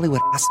insane Hollywood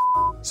ass?"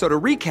 So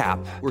to recap,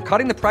 we're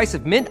cutting the price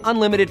of Mint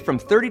Unlimited from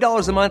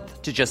 $30 a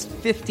month to just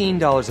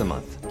 $15 a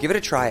month. Give it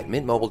a try at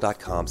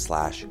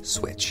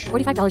mintmobile.com/switch.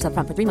 $45 up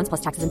front for 3 months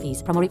plus taxes and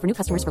fees. Promo rate for new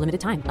customers for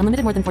limited time.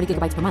 Unlimited more than 40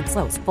 gigabytes per month.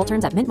 Slows full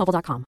terms at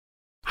mintmobile.com.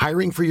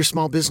 Hiring for your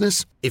small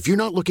business? If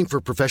you're not looking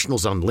for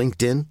professionals on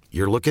LinkedIn,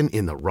 you're looking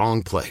in the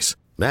wrong place.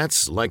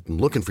 That's like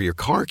looking for your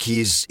car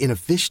keys in a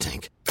fish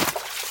tank.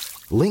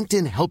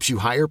 LinkedIn helps you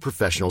hire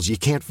professionals you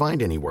can't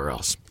find anywhere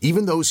else,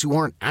 even those who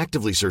aren't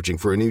actively searching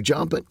for a new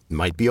job but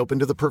might be open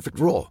to the perfect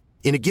role.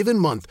 In a given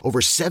month,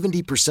 over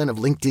 70%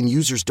 of LinkedIn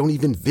users don't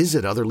even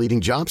visit other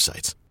leading job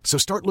sites. So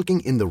start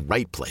looking in the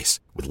right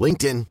place. With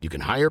LinkedIn, you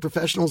can hire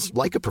professionals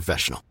like a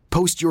professional.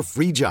 Post your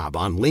free job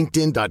on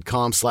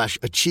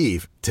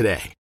linkedin.com/achieve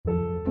today.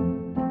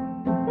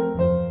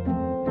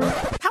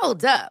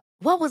 Hold up.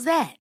 What was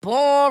that?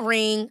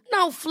 Boring.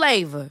 No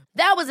flavor.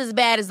 That was as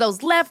bad as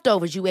those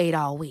leftovers you ate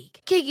all week.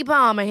 Keke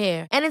Palmer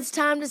here, and it's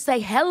time to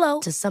say hello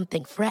to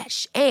something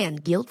fresh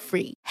and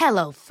guilt-free.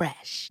 Hello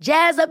Fresh.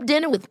 Jazz up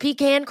dinner with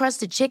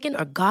pecan-crusted chicken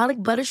or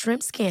garlic butter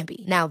shrimp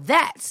scampi. Now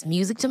that's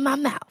music to my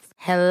mouth.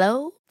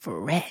 Hello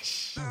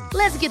Fresh.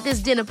 Let's get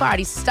this dinner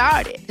party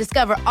started.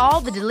 Discover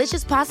all the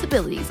delicious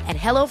possibilities at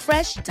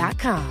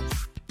hellofresh.com.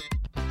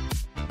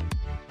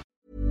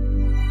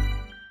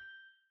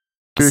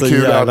 Så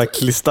jävla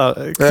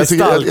kristallklar. Jag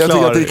tycker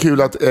att det är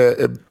kul att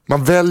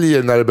man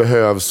väljer när det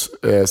behövs.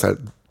 Så här,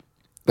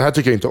 det här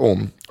tycker jag inte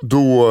om.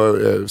 Då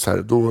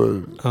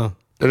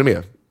är du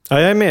med? Ja,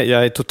 jag är med.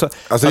 Jag är totalt.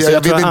 Alltså,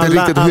 jag vet inte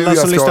riktigt hur alla jag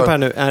som ska... lyssnar på här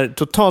nu är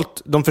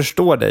totalt. De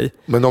förstår dig.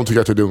 Men de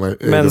tycker att du är dum.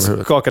 Men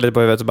skakar lite på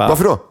huvudet och bara.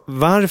 Varför då?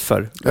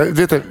 Varför?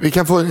 Vi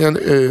kan få en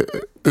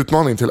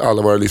utmaning till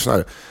alla våra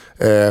lyssnare.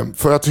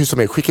 För att hyssa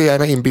med, skicka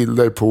gärna in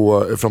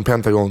bilder från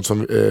Pentagon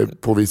som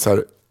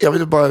påvisar. Jag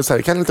vill bara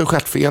säga, kan inte en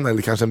stjärtfen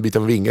eller kanske en bit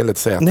av vinge eller ett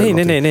säte?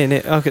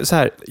 Nej. Okej, så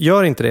här,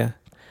 gör inte det.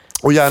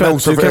 Och gärna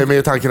också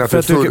med tanken att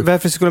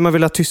varför skulle man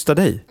vilja tysta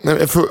dig?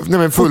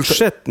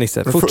 Fortsätt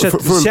Nisse,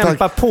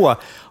 kämpa på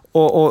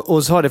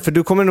och så har det, för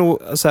du kommer nog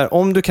så här,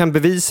 om du kan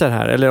bevisa det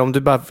här eller om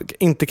du bara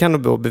inte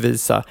kan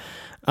bevisa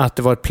att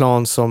det var ett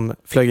plan som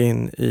flög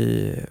in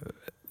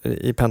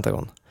i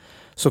Pentagon,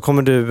 så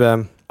kommer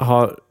du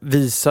ha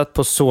visat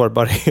på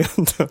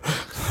sårbarhet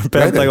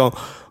Pentagon,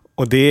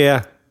 och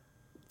det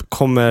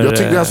kommer...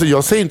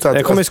 Jag säger inte att...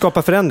 Det kommer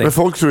skapa förändring. Men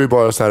folk tror ju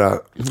bara så här,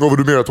 vad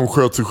du menar att de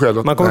sköt sig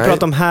själv? Man kommer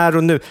prata om här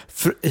och nu.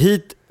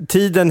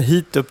 Tiden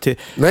hit upp till...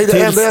 Nej,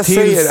 det enda jag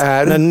säger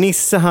är... När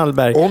Nisse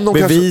Hallberg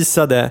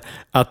bevisade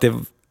att det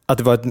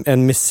var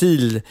en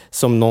missil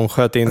som någon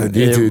sköt in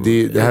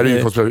det här är ju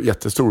en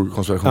jättestor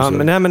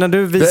konspiration. Ja, men när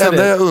du visar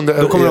det,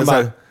 då kommer de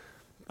bara...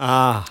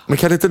 Men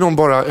kan inte någon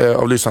bara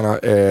av lyssnarna...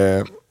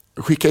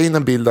 skicka in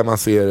en bild där man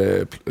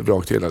ser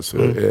vrakdelar.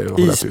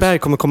 Isberg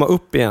kommer komma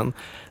upp igen.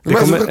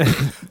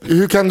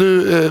 Hur kan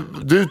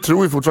du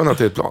tror ju fortfarande att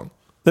det är ett plan?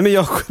 Nej,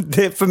 men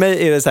för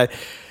mig är det så här,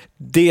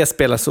 det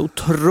spelar så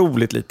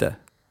otroligt lite.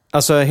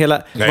 Alltså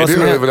hela... Nej, det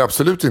är väl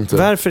absolut inte.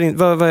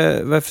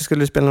 Varför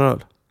skulle det spela någon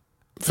roll?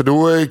 För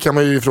då kan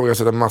man ju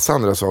ifrågasätta en massa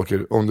andra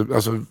saker.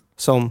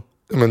 Som?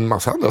 Men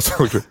massa andra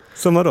saker.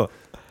 Som vadå?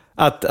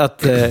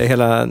 Att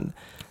hela...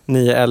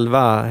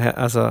 9/11,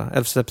 alltså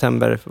 11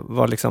 september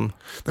var liksom...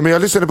 Nej, men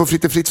jag lyssnade på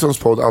Fritte Fritzsons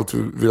podd Allt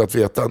vi vill att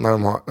veta när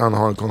han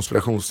har en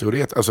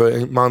konspirationsteoret. Alltså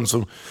en man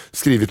som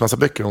skrivit massa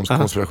böcker om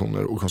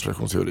konspirationer och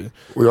konspirationsteori.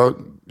 Och jag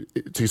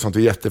tycker sånt är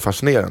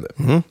jättefascinerande.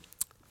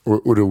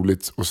 Och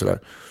roligt och sådär.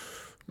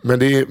 Men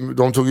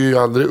de tog ju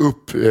aldrig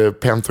upp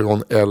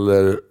Pentagon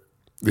eller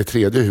det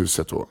tredje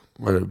huset då.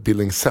 Var det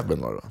Building 7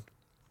 var det?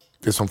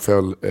 Det som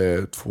föll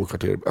 2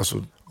 kvarter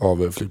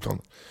av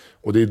flygplanet.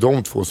 Och det är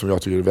de två som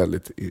jag tycker är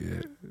väldigt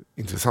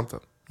intressanta.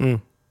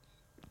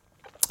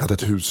 Att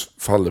ett hus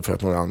faller för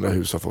att några andra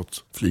hus har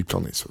fått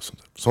flygplan i sig.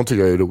 Sånt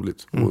tycker jag är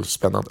roligt och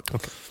spännande.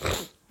 Okay.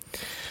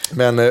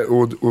 Men,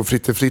 och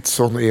Fritte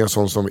Fritzson är en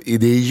sån som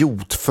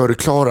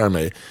idiotförklarar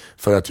mig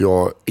för att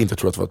jag inte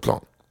tror att det var ett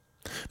plan.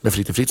 Men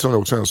Fritte Fritzson är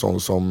också en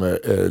sån som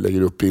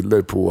lägger upp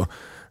bilder på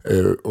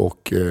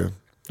och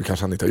nu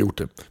kanske han inte har gjort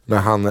det. Men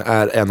han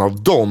är en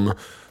av dem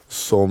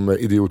som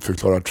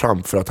idiotförklarar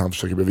Trump för att han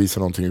försöker bevisa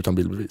någonting utan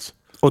bildbevis.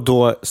 Och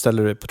då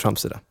ställer du på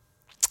Trumps sida?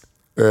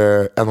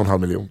 1,5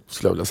 miljon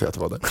skulle jag vilja säga att det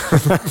var det.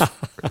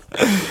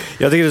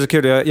 Jag tycker det är så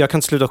kul. Jag kan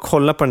inte sluta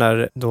kolla på den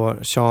där då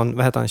Sean,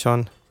 vad heter han?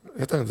 Sean?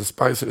 Heter han inte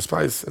Spicer?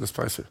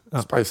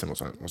 Ja. Spicer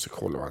måste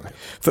kolla vad han heter.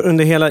 För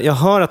under hela, jag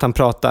hör att han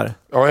pratar.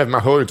 Ja,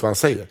 man hör inte vad han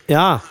säger.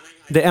 Ja,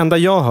 det enda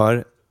jag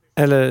hör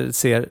eller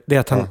ser, det är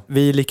att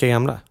vi är lika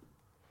gamla.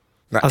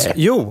 Nej. Alltså,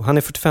 jo, han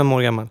är 45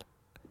 år gammal.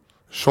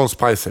 Sean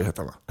Spicer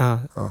heter han, va?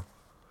 Ja.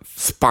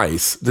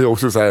 Spice, det är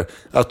också så här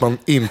att man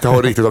inte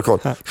har riktigt koll.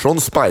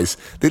 Sean Spice,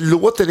 det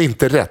låter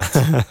inte rätt.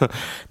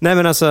 Nej,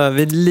 men alltså,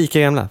 vi är lika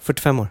gamla,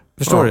 45 år.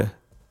 Förstår du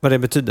vad det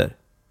betyder?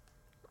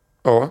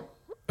 Ja.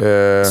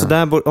 Så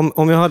där,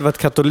 om jag hade varit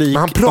katolik... Men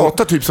han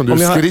pratar typ som du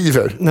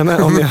skriver. Nej,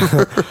 men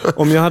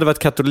om jag hade varit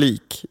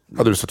katolik...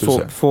 Hade du sett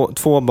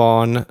två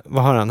barn...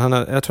 Vad har han?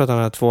 Jag tror att han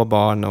har 2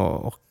 barn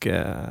och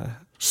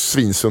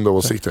svinsunda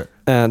åsikter.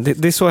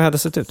 Det är så jag hade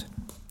sett ut.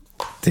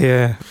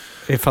 Det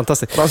är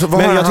fantastiskt. Alltså,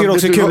 men jag tycker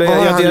också kul...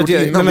 Jag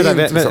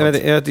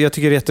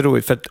tycker det är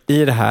jätteroligt för att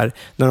i det här,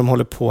 när de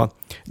håller på...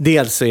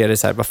 Dels så är det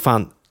så här, vad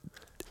fan...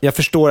 Jag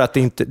förstår att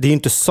det är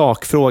inte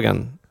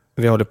sakfrågan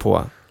vi håller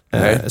på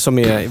som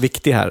är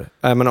viktig här.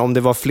 Men om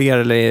det var fler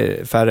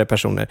eller färre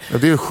personer. Ja,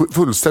 det är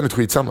fullständigt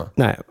skitsamma.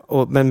 Nej,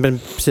 men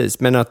precis.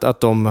 Men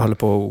att de håller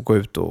på att gå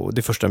ut och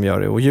det första de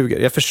gör är att ljuga.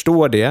 Jag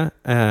förstår det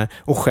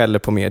och skäller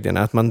på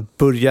medierna. Att man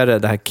börjar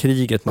det här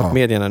kriget mot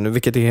medierna nu,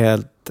 vilket är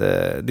helt...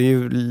 Det är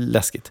ju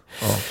läskigt.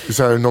 Ja. Det är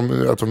så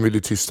här, att de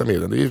vill tysta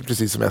med den. Det är ju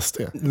precis som SD.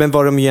 Men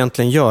vad de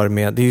egentligen gör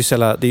med det är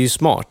ju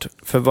smart.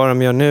 För vad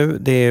de gör nu,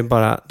 det är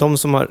bara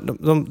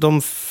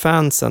de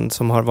fansen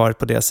som har varit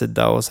på deras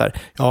sida och så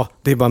här, ja,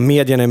 det är bara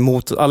medierna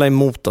emot, alla är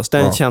emot oss.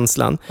 Den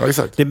känslan. Ja,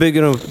 exakt. Det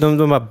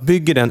de bara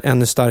bygger den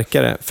ännu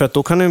starkare. För att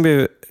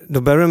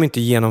då börjar de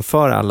inte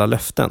genomföra alla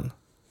löften.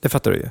 Det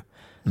fattar du ju.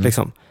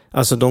 Liksom.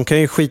 Alltså de kan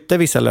ju skita i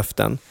vissa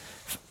löften.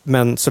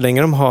 Men så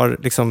länge de har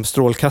liksom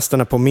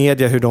strålkastarna på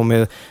media, hur de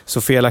är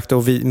så felaktiga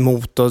och vi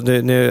mot oss,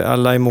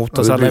 alla är emot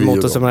oss, alla är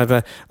emot oss,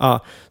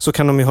 så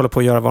kan de ju hålla på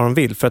att göra vad de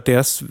vill. För att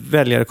deras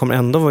väljare kommer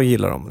ändå att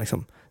gilla dem.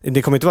 Liksom.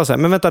 Det kommer inte vara så här,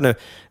 men vänta nu,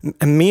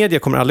 media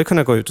kommer aldrig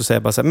kunna gå ut och säga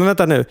bara så här, men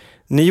vänta nu,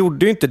 ni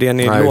gjorde ju inte det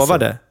ni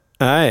lovade.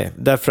 Nej,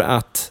 därför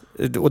att,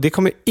 och det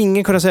kommer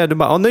ingen kunna säga, du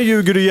bara, nu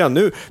ljuger du igen,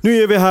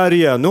 nu är vi här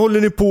igen, nu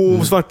håller ni på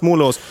och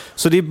svartmåla oss.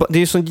 Så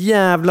det är sån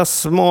jävla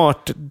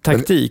smart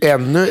taktik. En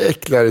ännu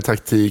äckligare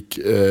taktik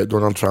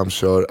Donald Trump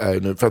kör är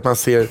nu, för att man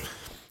ser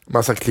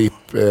massa klipp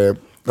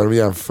när de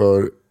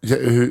jämför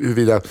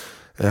huruvida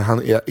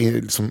han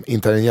är, liksom,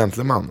 inte är en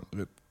gentleman.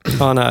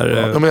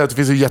 Det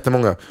finns ju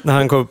jättemånga. När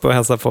han kommer upp och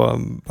hälsar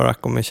på Barack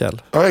och Michelle.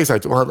 Ja,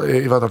 exakt. Och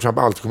Donald Trump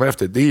alltid kommer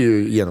efter. Det är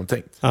ju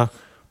genomtänkt. Ja.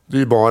 Det är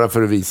ju bara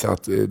för att visa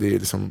att det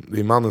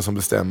är mannen som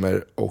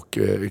bestämmer och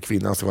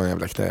kvinnan ska vara en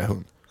jävla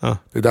knähund. Ja.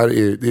 Det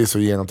är så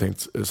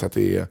genomtänkt så att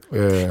det är...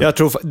 Jag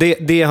tror,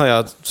 det har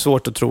jag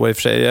svårt att tro i och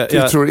för sig.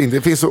 Jag tror inte.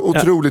 Det finns så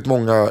otroligt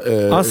många...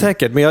 Ja,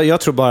 säkert. Men jag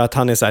tror bara att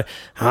han är så här,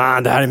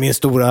 det här är min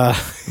stora...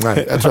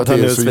 Nej, jag tror att det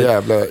är så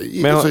jävla...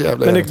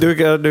 Men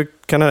du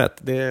kan ha rätt.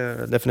 Det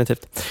är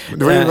definitivt.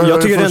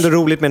 Jag tycker det är ändå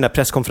roligt med den där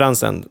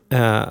presskonferensen.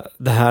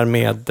 Det här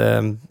med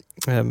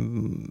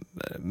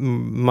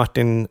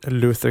Martin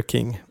Luther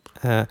King.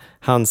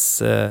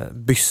 Hans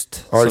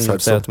byst som de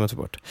säger att de tar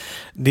bort.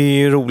 Det är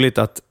ju roligt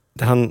att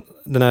den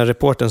här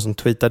reportern som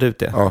tweetade ut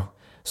det,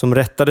 som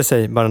rättade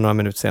sig bara några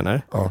minuter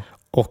senare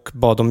och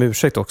bad om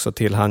ursäkt också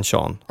till han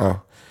Sean.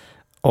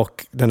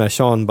 Och den här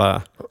Sean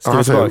bara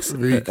skrev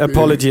tillbaka,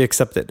 apology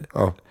accepted.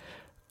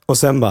 Och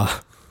sen bara,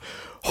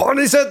 har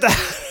ni sett det?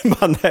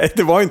 Nej,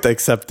 det var inte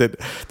accepted.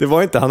 Det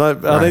var inte, han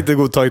hade inte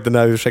godtagit den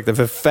här ursäkten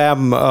för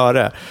 5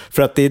 öre.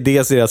 För att det är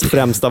deras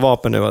främsta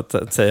vapen nu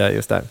att säga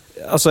just där.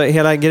 Alltså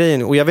hela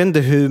grejen, och jag vet inte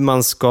hur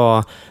man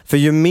ska... För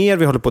ju mer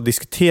vi håller på att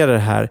diskutera det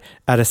här,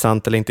 är det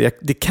sant eller inte?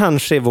 Det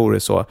kanske vore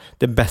så,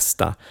 det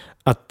bästa,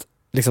 att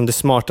liksom det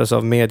smartaste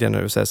av media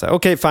nu säger så här,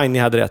 okej, fine, ni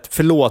hade rätt.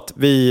 Förlåt,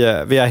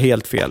 vi har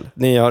helt fel.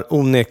 Ni har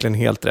onekligen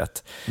helt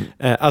rätt.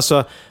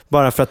 Alltså,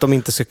 bara för att de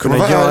inte ska kunna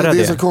göra det.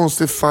 Det är så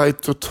konstig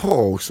fight att ta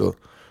också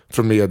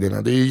från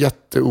medierna. Det är ju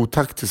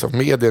jätteotaktiskt av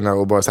medierna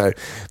och bara så här,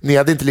 ni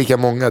hade inte lika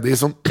många. Det är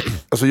som,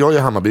 alltså jag är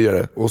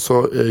Hammarbyare och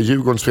så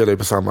Djurgården spelar ju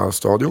på samma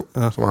stadion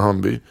som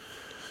Hammarby.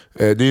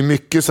 Det är ju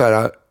mycket så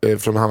här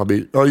från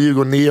Hammarby. Ja,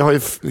 Djurgården, ni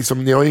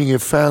har ju ingen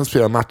fans på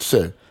era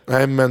matcher.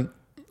 Nej, men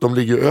de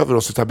ligger över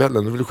oss i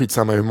tabellen. Det är väl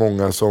skitsamma hur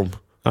många som...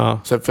 Ja.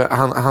 Så för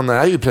han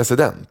är ju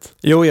president.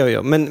 Jo.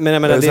 Men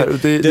jag menar,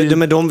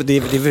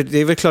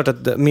 det är väl klart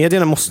att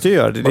medierna måste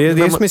göra det.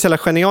 Det är som är så jävla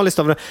genialiskt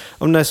av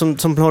det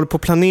som håller på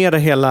att planera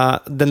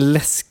hela den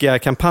läskiga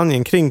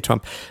kampanjen kring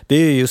Trump. Det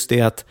är just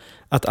det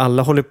att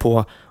alla håller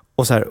på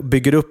och så här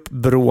bygger upp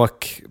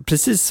bråk,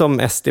 precis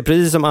som SD,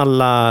 precis som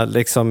alla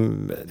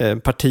liksom,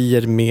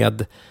 partier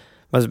med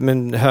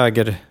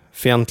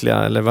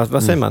högerfientliga, eller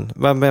vad säger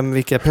man?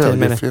 Vilka partier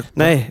menar?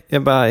 Nej,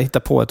 jag bara hittar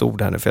på ett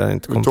ord här nu för jag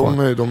inte kom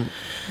på.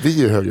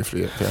 Vi är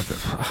högerfientliga.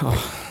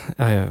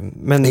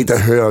 Men, inte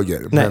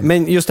höger.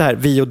 Men just det här,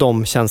 vi och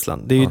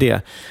dem-känslan. Det är ju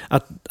det.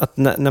 Att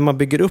när man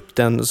bygger upp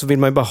den så vill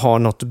man ju bara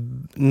ha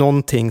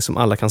någonting som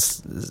alla kan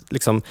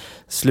liksom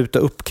sluta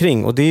upp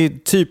kring. Och det är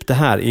typ det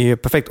här är ju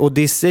perfekt. Och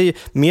det säger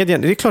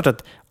medierna, det är klart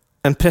att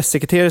en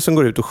pressekreterare som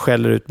går ut och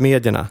skäller ut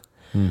medierna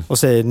och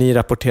säger ni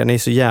är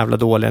så jävla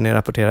dåliga, ni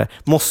rapporterar,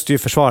 måste ju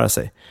försvara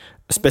sig.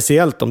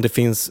 Speciellt om det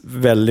finns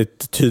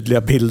väldigt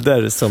tydliga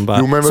bilder som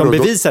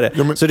bevisar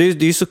det. Så det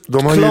är ju så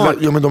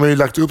klart. Men de har ju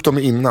lagt upp dem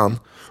innan.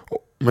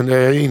 Men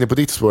jag är inne på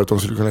ditt spår att de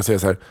skulle kunna säga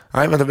så här: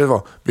 nej, vänta, vet du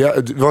vad?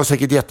 Vi var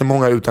säkert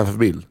jättemånga utanför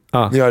bild.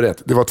 Ni har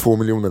rätt, det var 2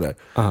 miljoner där.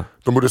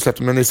 De borde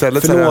släppa, men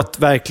istället... Förlåt,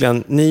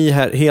 verkligen, ni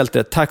är helt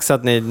rätt. Tack så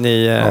att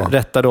ni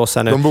rättade oss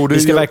här nu. Vi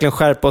ska verkligen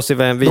skärpa oss i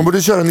vem vi... De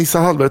borde köra Nissa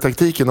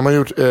Hallberg-taktiken. De har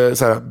gjort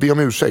så här, be om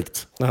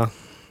ursäkt.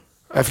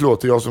 Nej,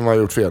 förlåt, det är jag som har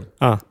gjort fel.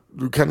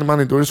 Då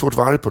är det svårt att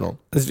vara arg på någon.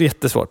 Det är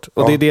jättesvårt.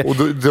 Och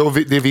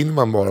det vinner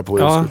man bara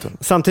på.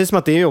 Samtidigt som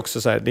att det är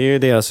också så här, det är ju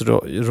deras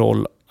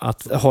roll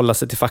att hålla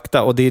sig till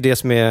fakta. Och det är det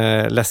som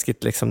är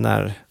läskigt liksom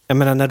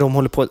när de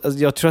håller på. Alltså,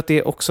 jag tror att det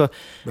är också...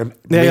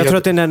 jag tror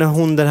att det är när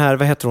hon, den här,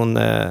 vad heter hon,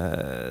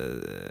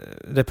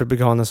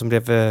 republikanen som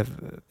blev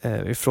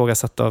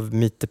ifrågasatt av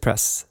Meet the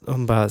Press.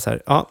 Hon bara så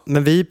här,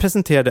 men vi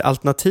presenterade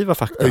alternativa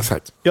fakta.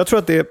 Exakt. Jag tror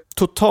att det är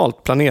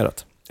totalt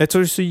planerat. Jag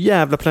tror det är så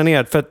jävla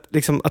planerat för att,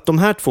 liksom, att de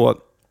här två,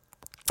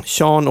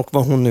 Sean och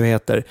vad hon nu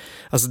heter,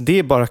 alltså det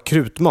är bara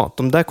krutmat.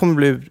 De där kommer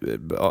bli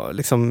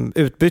liksom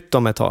utbytta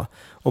om ett tag.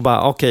 Och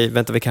bara, okej,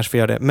 vänta, vi kanske får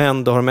göra det.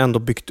 Men då har de ändå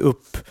byggt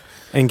upp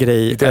en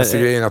grej. Det är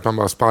grejen att man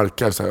bara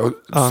sparkar så här, och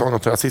sa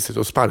något rasistiskt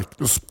och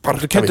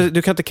sparkar.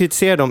 Du kan inte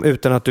kritisera dem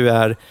utan att du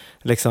är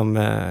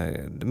liksom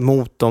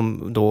mot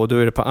dem då, och då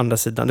är det på andra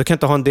sidan. Du kan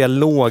inte ha en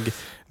dialog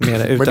med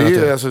det utan. Men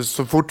det är alltså,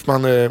 så fort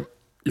man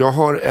jag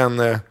har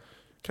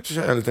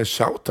kanske en liten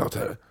shoutout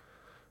här.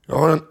 Jag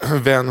har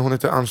en vän, hon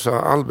heter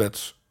Anja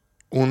Alberts.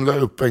 Hon la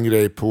upp en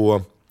grej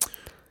på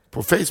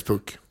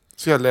Facebook.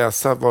 Så jag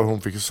läsa vad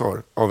hon fick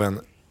svar av en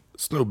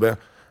snubbe.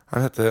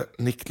 Han hette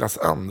Niklas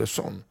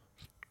Andersson.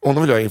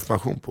 Honom vill jag ha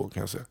information på,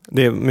 kan jag säga.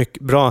 Det är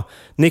mycket bra.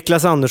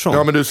 Niklas Andersson.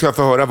 Ja, men du ska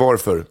få höra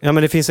varför. Ja,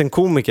 men det finns en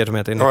komiker som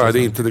heter Niklas. Ja, det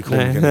är inte det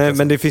komiker. Nej,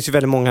 men det finns ju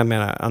väldigt många mer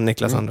än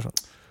Niklas Andersson.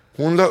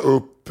 Hon la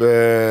upp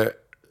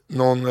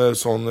någon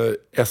sån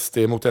SD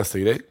mot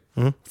SD-grej.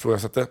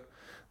 Frågasatte.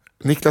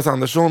 Niklas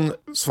Andersson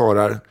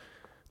svarar: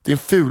 din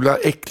fula,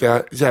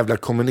 äckliga jävla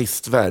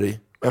kommunistvärg.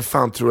 Vem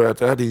fan tror jag att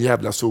det här är, din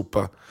jävla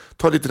sopa?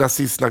 Ta lite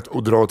rasistsnack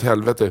och dra åt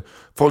helvete.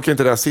 Folk är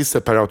inte rasister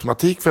per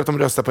automatik för att de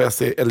röstar på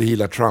SD eller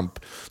gillar Trump.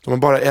 De har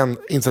bara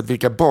insett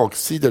vilka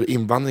baksidor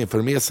invandringen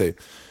för med sig.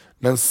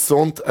 Men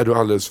sånt är du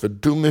alldeles för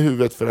dum i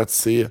huvudet för att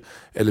se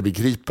eller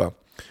begripa.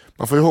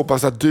 Man får ju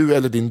hoppas att du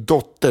eller din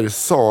dotter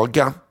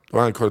Saga, och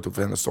han har kollat upp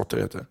vad hennes dotter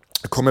heter,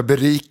 kommer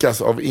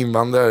berikas av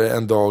invandrare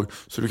en dag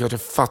så du kanske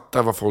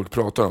fattar vad folk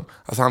pratar om.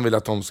 Alltså han vill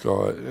att de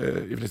ska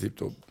i princip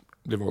då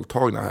bli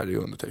våldtagna här i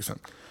undertexten.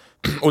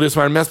 Och det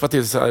som är mest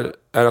patetiskt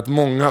är att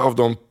många av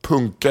de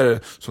punkare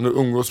som du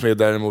umgås med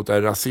däremot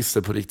är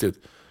rasister på riktigt.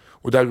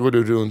 Och där går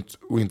du runt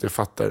och inte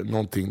fattar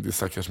någonting, det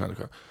stackars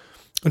människa.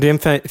 Och det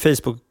är en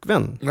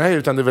Facebook-vän? Nej,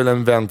 utan det är väl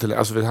en vän till,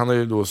 alltså han har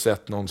ju då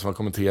sett någon som har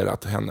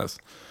kommenterat hennes.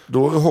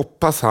 Då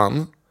hoppas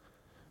han,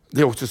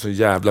 det är också så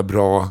jävla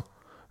bra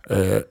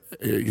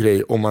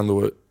grej om man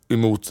då är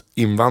emot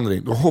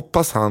invandring. Då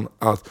hoppas han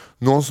att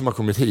någon som har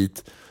kommit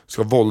hit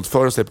ska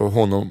våldföra sig på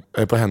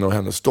henne och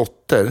hennes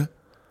dotter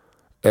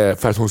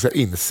för att hon ska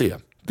inse.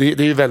 Det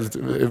är ju väldigt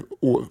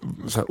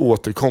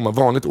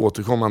vanligt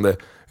återkommande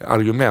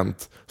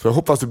argument. Så jag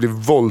hoppas att du blir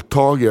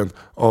våldtagen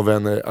av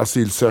en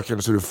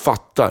asylsökande så du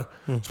fattar.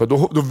 Så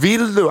då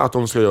vill du att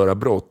de ska göra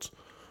brott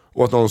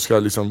och att de ska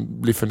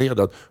liksom bli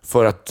förnedrad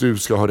för att du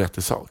ska ha rätt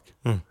i sak.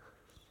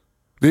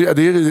 Det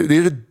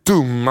är det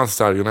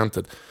dummaste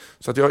argumentet.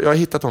 Så att jag har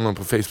hittat honom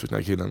på Facebook, den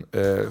här killen.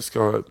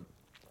 Ska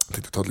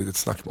ta ett litet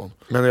snack med honom.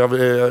 Men jag vill...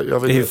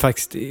 Det är ju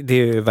faktiskt, det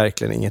är ju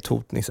verkligen inget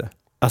hot, Nisse.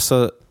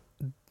 Alltså,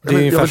 det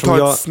är jag vill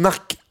ta ett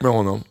snack med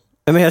honom.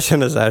 Men jag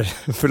känner så här,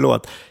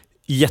 förlåt.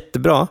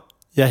 Jättebra,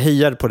 jag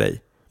hejar på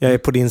dig. Jag är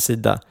på din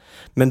sida.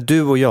 Men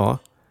du och jag,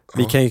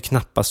 vi kan ju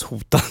knappast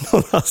hota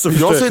någon. Alltså,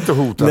 jag ser inte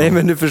hota. Nej,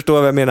 men du förstår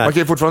vad jag menar. Man kan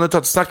ju fortfarande ta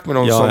ett snack med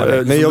någon ja,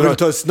 som... men jag vill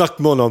ta ett snack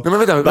med honom. Nej, men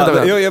vänta.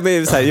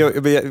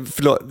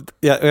 Förlåt,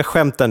 jag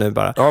skämtar nu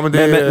bara. Ja, men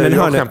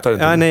jag skämtar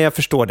inte. Ja, nej, jag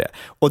förstår det.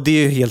 Och det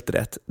är ju helt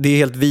rätt. Det är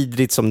helt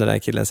vidrigt som den där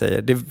killen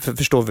säger. Det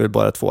förstår vi väl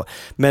bara två.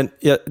 Men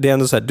det är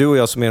ändå så här, du och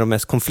jag som är de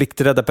mest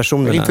konflikträdda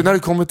personerna. Inte när det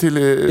kommer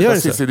till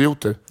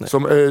rasistidioter.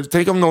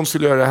 Tänk om någon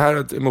skulle göra det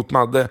här mot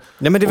Madde.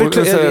 Nej, men det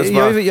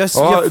är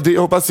väl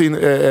jag hoppas sin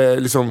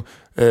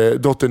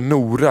dotter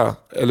Nora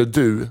eller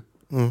du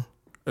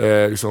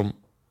liksom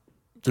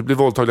du blir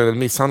våldtagen eller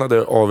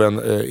misshandlade av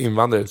en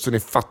invandrare så ni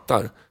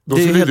fattar. Då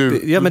det är helt,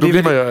 du, ja, men då det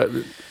blir man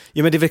ju...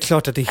 Ja, men det är väl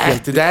klart att det är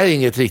helt... Det där är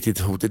inget riktigt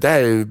hot. Det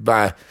där är ju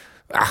bara...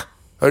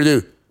 hörru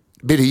du,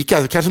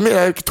 berika. Kanske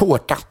mer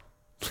tårta.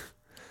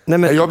 Nej,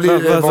 men jag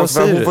blir vad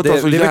säger hon får du? ta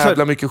så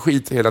jävla mycket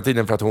skit hela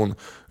tiden för att hon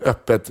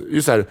öppet...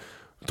 Just här,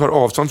 tar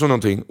avstånd från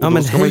någonting. Och ja,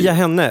 men heja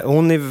henne.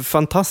 Hon är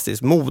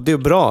fantastisk, modig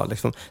och bra.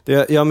 Liksom.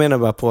 Jag menar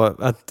bara på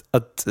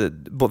att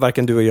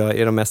varken du och jag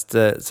är de mest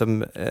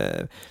som...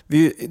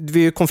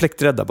 vi är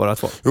konflikträdda bara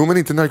två. Jo, men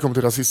inte när det kommer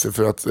till rasister.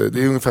 För att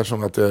det är ungefär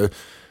som att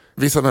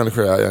vissa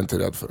människor är jag inte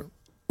rädd för.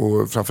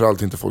 Och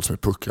framförallt inte folk som är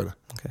puckade.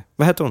 Okay.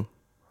 Vad heter hon?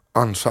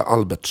 Anja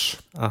Alberts.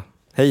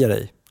 Heja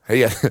dig.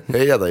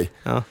 Heja dig.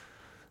 Ja.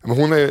 Men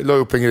hon la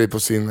upp en grej på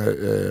sin...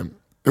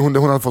 hon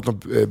hade fått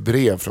något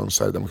brev från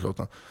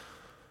Sverigedemokraterna.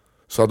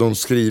 Så hade hon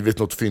skrivit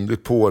något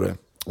fyndigt på det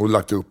och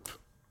lagt upp.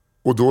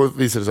 Och då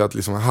visade det sig att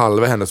liksom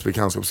halva hennes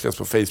bekantskapskrets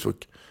på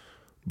Facebook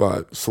bara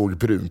såg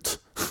brunt.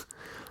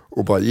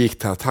 Och bara gick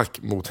till attack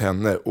mot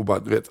henne. Och bara,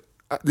 du vet,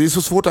 det är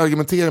så svårt att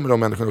argumentera med de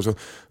människorna också.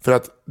 För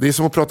att det är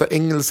som att prata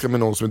engelska med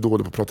någon som är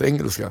dålig på att prata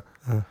engelska.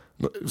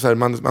 Så här,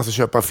 man ska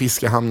köpa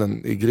fisk i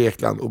hamnen i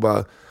Grekland och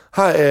bara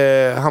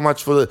how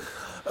much for the...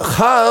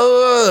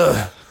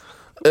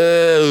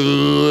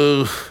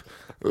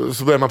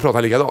 Så börjar man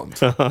prata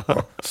likadant.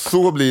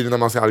 Så blir det när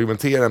man ska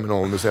argumentera med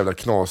någon med så jävla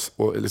knas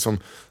och liksom,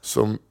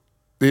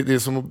 det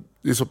är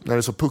när det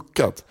är så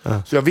puckat.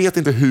 Så jag vet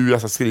inte hur jag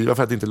ska skriva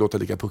för att inte låta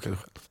lika puckat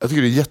själv. Jag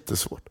tycker det är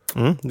jättesvårt.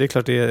 Det är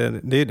klart det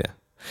är det.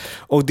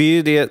 Och det är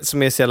ju det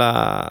som är så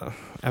jävla...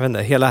 Jag vet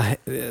inte,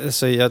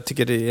 så jag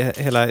tycker det är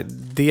hela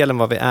delen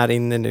vad vi är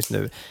inne i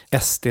nu.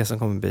 SD som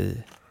kommer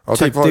bli... Ja,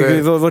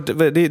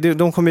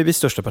 de kommer bli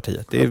största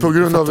partiet. På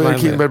grund av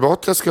Kinberg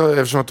Batra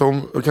eftersom att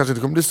de kanske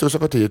inte kommer bli största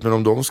partiet, men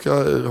om de ska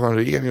ha en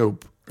regering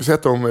ihop, så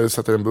att de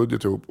sätter en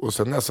budget ihop och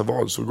sen nästa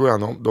val så går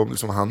han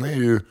liksom, han är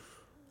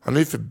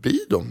ju förbi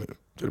dem nu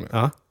till och med.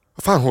 Ja.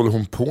 Vad fan håller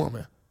hon på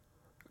med?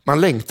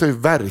 Man längtar ju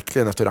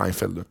verkligen efter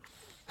Reinfeldt nu.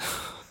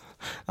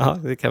 Ja,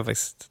 det kan jag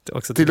faktiskt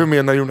också till och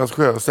med när Jonas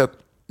Sjöstedt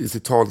i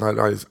sitt tal när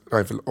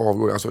Reinfeldt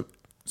avgår, alltså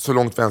så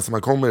långt vänster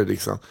man kommer i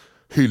riksdagen,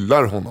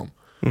 hyllar honom.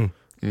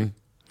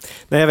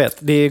 Nej, jag vet,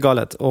 det är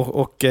galet.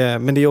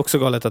 Men det är också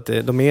galet att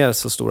de är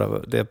så stora,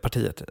 det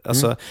partiet.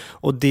 Alltså,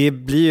 och det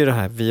blir ju det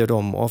här, vi och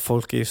dem, och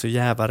folk är ju så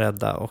jävla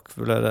rädda. Och,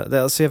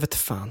 alltså, jag vet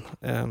fan.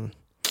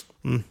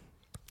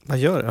 Vad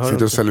gör det?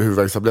 Sitter och säljer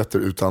huvudvärkstabletter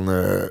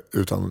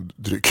utan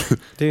dryck.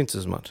 Det är ju inte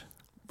så smart.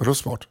 Vadå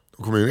smart?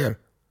 De kommer ju ner.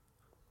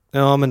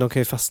 Ja, men de kan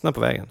ju fastna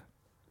på vägen.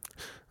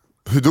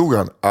 Hur dog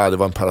han? Det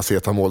var en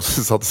paracetamol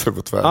som satte sig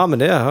på tvär. Ja, men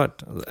det har jag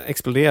hört.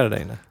 Exploderade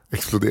där inne.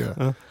 Explodera.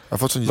 Ja. Jag har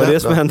fått sån jävla... Vad är det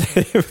som hände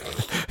i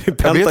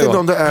Pentagon? Jag vet inte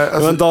om det är... Alltså...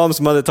 Det var en dam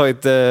som hade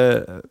tagit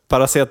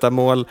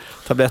paracetamol,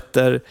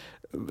 tabletter,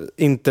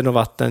 inte något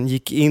vatten,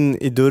 gick in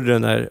i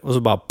dörren där och så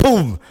bara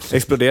boom!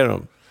 Exploderade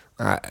de.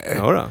 Nej.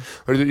 Ja,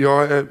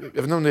 jag vet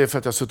inte om det är för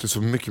att jag har suttit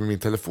så mycket med min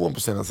telefon på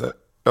senaste.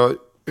 Jag har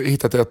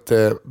hittat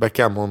ett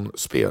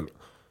backgammon-spel.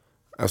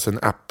 Alltså en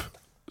app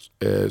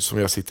som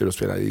jag sitter och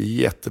spelar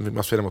jättemycket.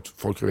 Man spelar mot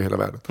folk över hela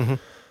världen.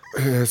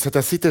 Så att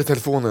jag sitter i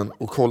telefonen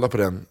och kollar på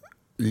den.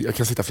 Jag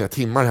kan sitta flera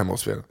timmar hemma och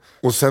spela.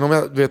 Och sen om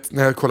jag vet,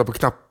 när jag kollar på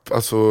knapp,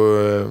 alltså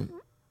om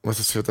jag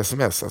ska skriva ett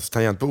sms, alltså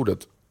tangentbordet,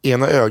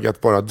 ena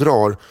ögat bara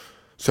drar,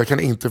 så jag kan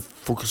inte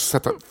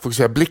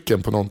fokusera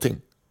blicken på någonting.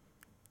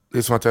 Det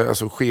är som att jag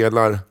alltså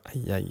skelar.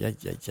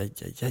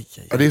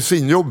 Ja, det är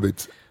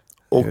svinjobbigt.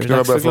 Och när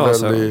jag börjar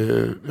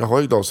få jag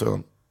har ju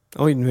glasögon.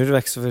 Oj, nu är det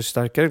växt för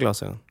starkare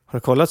glasögon. Har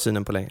du kollat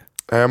synen på länge?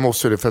 Jag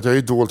måste det, för att jag är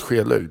ju dolt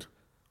skelögd.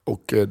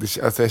 Och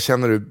alltså, jag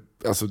känner hur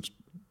alltså,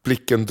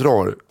 blicken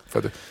drar. För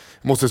att jag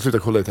måste sluta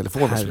kolla i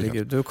telefonen.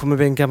 Herregud, du kommer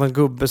bli en gammal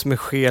gubbe som är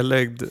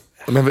skelögd.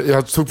 Men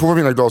jag tog på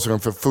mina glasögon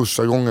för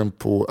första gången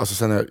på... Alltså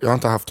sen jag har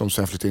inte haft dem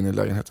sen jag flyttade in i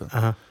lägenheten.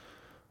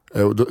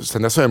 Och då,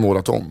 sen dess har jag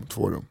målat om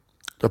 2 rum.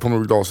 Jag på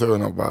mig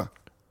glasögonen och bara...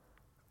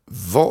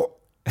 Vad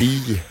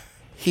i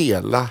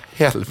hela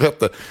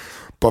helvete?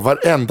 På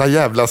varenda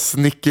jävla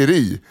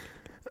snickeri.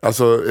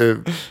 Alltså,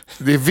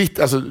 det är vitt,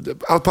 alltså,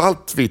 på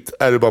allt vitt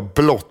är det bara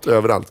blått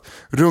överallt.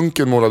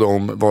 Runken målade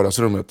om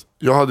vardagsrummet.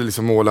 Jag hade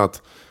liksom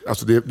målat,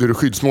 alltså det är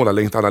skyddsmålar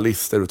längs alla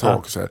lister och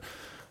tak och så här.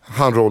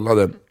 Han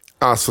rollade,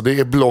 alltså det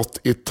är blått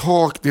i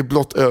tak, det är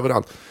blått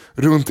överallt.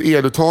 Runt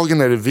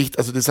eluttagen är det vitt,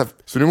 alltså det är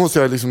så nu måste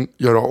jag liksom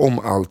göra om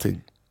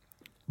allting.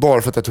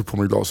 Bara för att jag tog på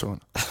mig glasögon.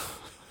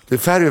 Det är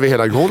färg över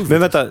hela golvet. Men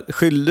vänta,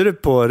 skyllde du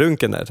på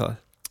runken där ett tag?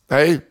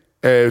 Nej.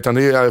 Utan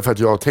det är för att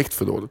jag har täckt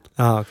för dåligt.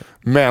 Okay.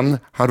 Men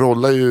han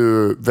rollar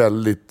ju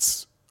väldigt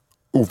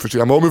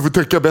oförsiktigt. Men vi får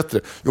täcka bättre.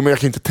 Jo, men jag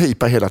kan inte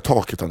tejpa hela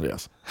taket,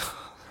 Andreas.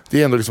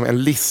 Det är ändå liksom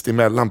en list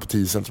emellan på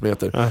 10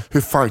 centimeter.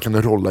 Hur fan kan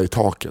du rolla i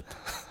taket?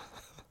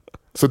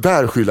 Så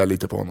där skyller jag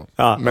lite på honom.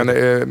 Men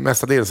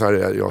mestadels är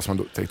det jag som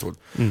har täckt dåligt.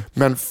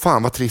 Men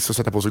fan vad trist att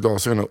sätta på sig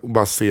glasögonen och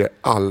bara se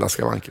alla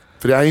skavanker.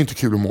 För det är ju inte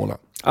kul att måla.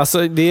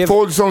 Alltså, det är...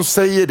 Folk som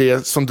säger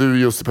det som du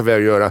just är på väg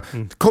att göra.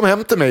 Kom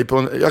hem till mig,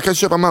 jag kan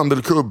köpa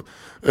mandelkubb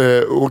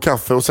och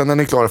kaffe och sen när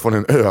ni är klara får ni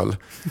en öl.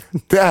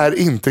 Det är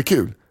inte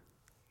kul.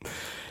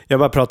 Jag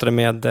bara pratade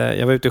med,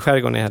 jag var ute i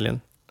skärgården i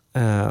helgen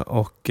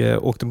och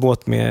åkte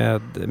båt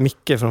med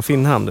Micke från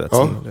Finnhamn, du vet,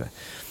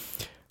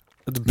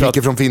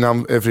 Micke från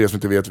Finnhamn, för er som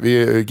inte vet,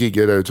 vi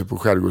giggar där ute på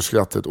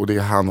Skärgårdsskrattet och det är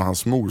han och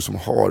hans mor som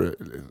har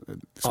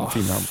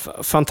Finnhamn.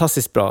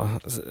 Fantastiskt bra,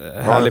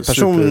 härlig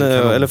person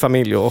eller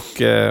familj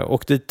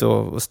och dit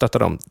och stötta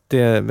dem.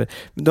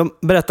 De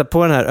berättar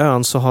på den här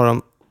ön så har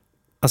de,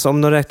 alltså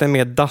om de räknar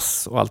med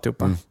dass och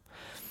alltihopa,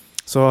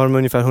 så har de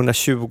ungefär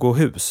 120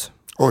 hus.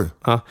 Oj.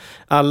 Ja,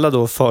 alla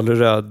då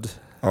faluröd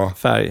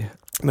färg.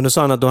 Men då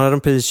sa han att då hade de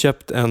precis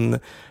köpt en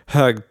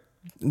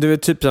du är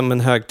typ som en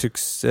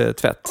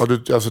högtryckstvätt. Ja,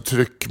 du alltså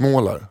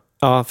tryckmålar.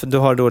 Ja, för du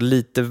har då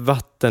lite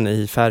vatten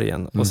i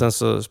färgen och sen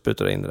så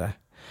sprutar du in det där.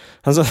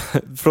 Alltså,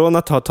 från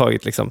att ha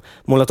tagit liksom,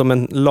 målat om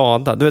en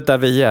lada, du vet där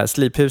vi är,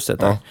 sliphuset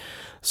där.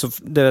 Så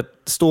det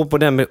står på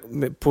den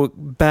på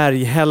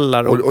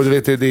berghällar. Och du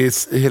vet, det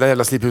är, hela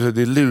jävla sliphuset,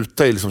 det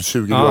lutar ju liksom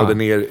 20 grader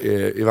ner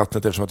i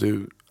vattnet eftersom att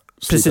du...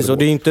 Precis, och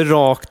det är inte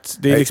rakt,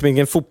 det är liksom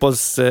ingen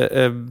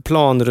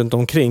fotbollsplan runt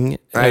omkring.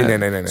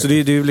 Nej. Så det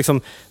är ju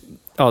liksom,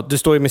 du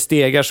står ju med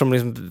stegar som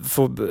liksom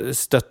får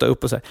stötta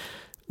upp och så här.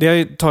 Det har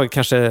ju tagit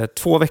kanske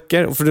 2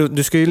 veckor, för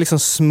du ska ju liksom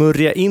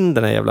smörja in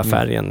den här jävla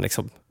färgen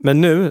liksom.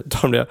 Men nu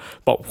tar de det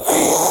bara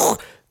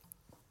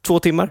 2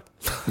 timmar.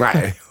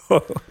 Nej.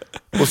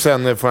 Och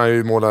sen får han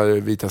ju måla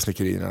vita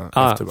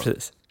snickerierna efter.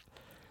 Precis.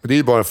 Men det är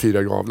ju bara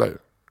 4 gavlar.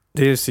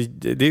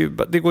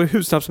 Det går ju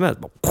hur snabbt som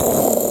helst.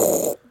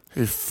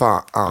 Hur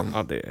fan.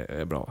 Ja, det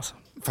är bra alltså.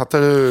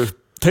 Fattar du?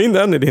 Ta in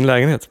den i din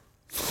lägenhet.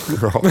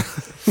 Ja.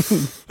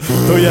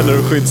 Då gäller det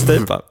att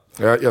skyddstejpa.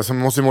 Jag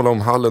måste ju måla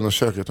om hallen och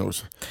köket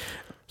också.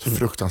 Så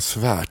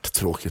fruktansvärt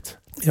tråkigt.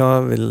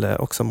 Jag vill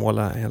också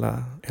måla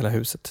hela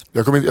huset.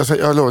 Jag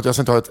lovar att jag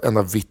ska inte ha ett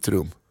enda vitt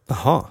rum.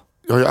 Jaha.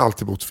 Jag har ju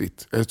alltid bott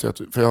vitt.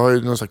 För jag har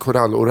ju någon sån här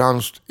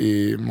korallorange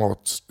i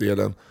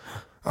matdelen.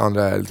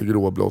 Andra är lite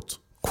gråblått.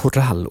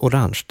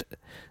 Korallorange.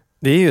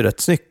 Det är ju rätt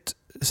snyggt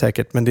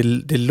säkert, men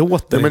det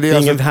låter det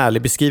är ingen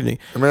härlig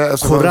beskrivning.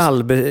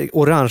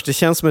 Korallorange, det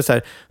känns som ett så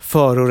här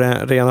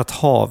förorenat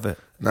hav.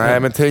 Nej,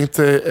 men tänk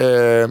dig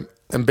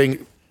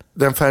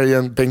den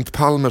färgen Bengt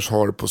Palmers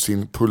har på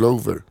sin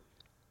pullover.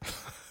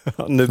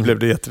 Nu blev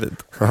det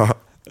jättefint.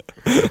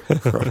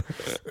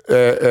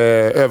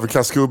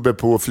 Överklassgubbe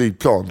på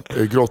flygplan,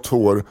 grått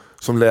hår,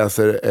 som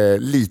läser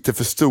lite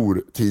för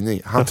stor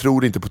tidning. Han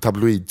tror inte på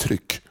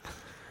tabloidtryck.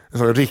 En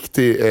sån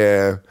riktig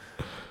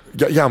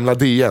gamla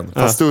DN,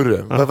 fast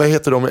större. Vad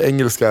heter de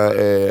engelska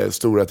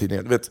stora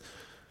tidningarna? Du vet,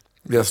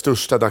 deras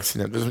största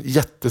dagstidningar,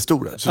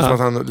 jättestora. Så som att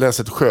han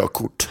läser ett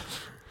sjökort.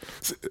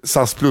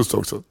 SAS Plus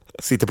också,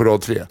 sitter på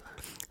rad 3.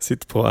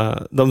 Sitter på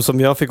de som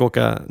jag fick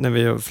åka när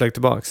vi flög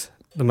tillbaks,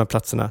 de här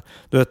platserna.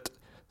 Du vet,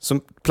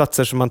 som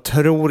platser som man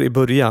tror i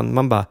början,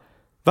 man bara,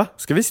 va?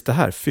 Ska vi sitta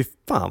här? Fy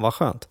fan vad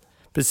skönt.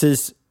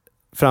 Precis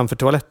framför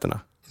toaletterna.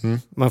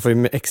 Man får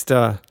ju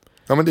extra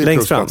men det är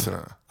längst fram.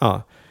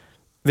 Ja.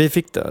 Vi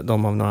fick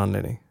dem av någon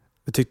anledning.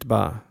 Vi tyckte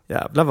bara,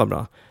 jävlar vad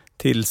bra.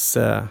 Tills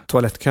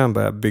toalettkön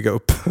började bygga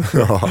upp.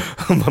 Ja.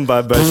 Och man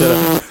bara började köra.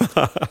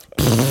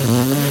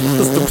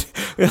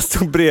 Jag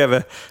stod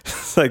bredvid.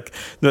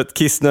 Du vet,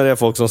 kissnödiga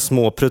folk som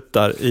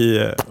småpruttar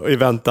i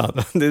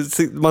väntan.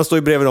 Man står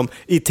ju bredvid dem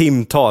i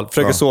timtal.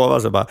 Försöker sova,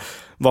 så bara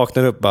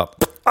vaknar upp bara.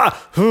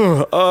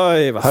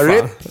 Oj, vad fan.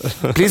 Hurry,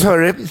 please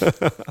hurry.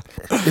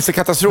 It's a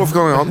katastrof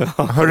going on.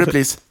 Hurry,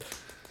 please.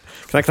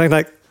 Knack, knack,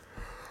 knack.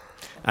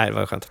 Nej, det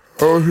var skönt.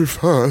 Hur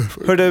fan.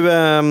 Hör du,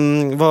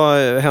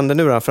 vad händer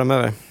nu då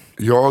framöver?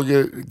 Jag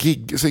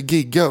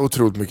giggar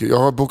otroligt mycket. Jag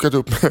har bokat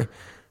upp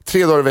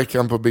 3 dagar i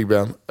veckan på Big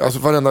Ben. Alltså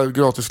varenda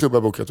gratisklubb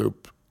har bokat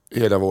upp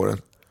hela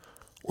våren.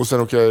 Och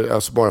sen åker jag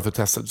alltså bara för att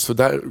testa. Så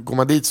där går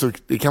man dit så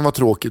det kan vara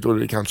tråkigt och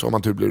det kanske om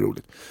man tur blir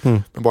roligt.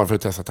 Men bara för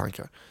att testa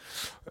tankar.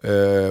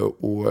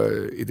 Och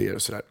idéer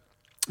och sådär.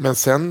 Men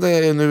sen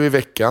nu i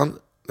veckan,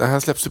 det här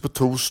släpps ju på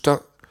torsdag.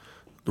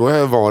 Då har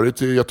jag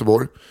varit i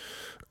Göteborg.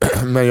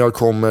 Men jag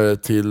kommer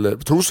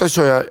på torsdag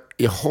kör jag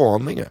i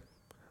Haninge.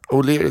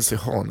 O'Learys i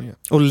Haninge.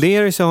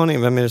 O'Learys i Haninge,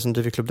 vem är det som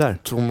driver klubb där?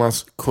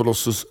 Thomas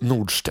Colossus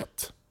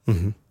Nordstedt.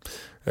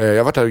 Jag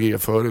har varit där och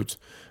giggat förut.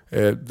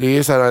 Det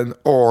är så här en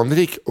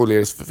anrik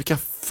O'Learys. Vilka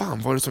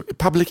fan var det som...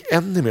 Public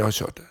Enemy har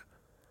kört det.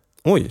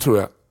 Oj. Tror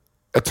jag.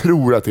 Jag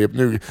tror att det är...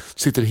 Nu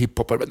sitter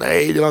hiphoppare. Men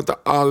nej, det var inte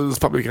alls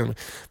Public Enemy.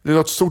 Det är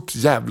något stort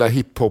jävla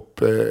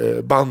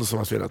hiphop-band som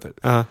har spelat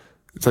det.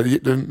 Så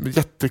det är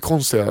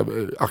jättekonstiga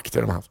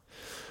akter de har haft.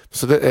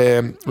 Så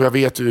och jag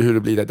vet ju hur det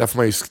blir där.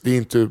 Därför det är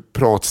inte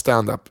prat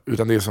stand-up,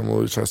 utan det är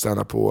som att köra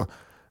stand-up på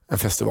en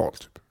festival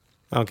typ.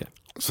 Okay.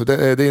 Så det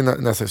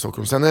är nästa i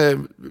Stockholm.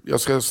 Sen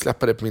jag ska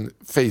släppa det på min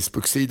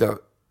Facebook-sida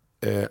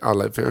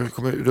för jag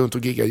kommer runt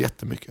och gigga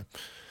jättemycket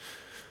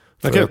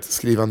för att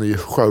skriva en ny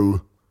show.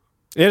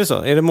 Är det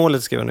så? Är det målet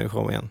att skriva en ny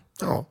show igen?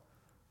 Ja.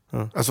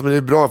 Alltså, men det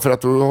är bra för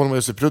att då håller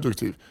man sig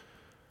produktiv.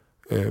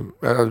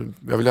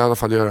 Jag vill i alla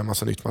fall göra en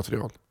massa nytt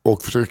material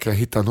och försöka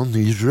hitta någon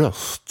ny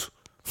röst.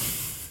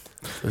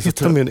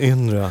 Hitta min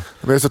inre.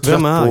 Jag är så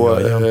trött på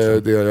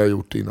det jag har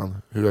gjort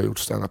innan. Hur jag har gjort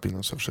stand-up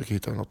innan. Så jag försöker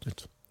hitta något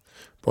nytt.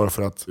 Bara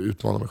för att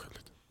utmana mig själv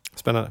lite.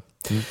 Spännande.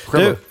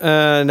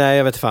 Nej,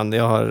 jag vet fan.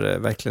 Jag har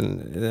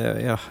verkligen...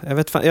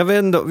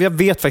 jag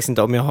vet faktiskt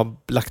inte om jag har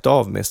lagt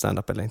av med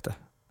stand-up eller inte.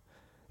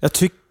 Jag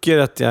tycker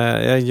att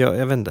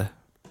jag vet inte.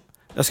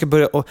 Jag ska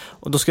börja,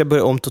 och då ska jag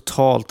börja om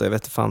totalt och jag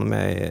vet inte fan om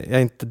jag är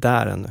inte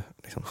där ännu.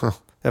 Liksom.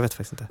 Jag vet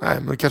faktiskt inte. Nej,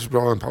 men det kanske är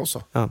bra att en paus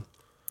då.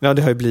 Ja,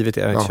 det har ju blivit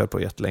det. Jag har inte kört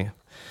på jättelänge.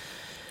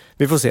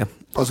 Vi får se.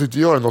 Alltså inte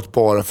göra något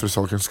bara för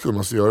sakens skull.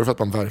 Man ska göra det för att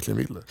man verkligen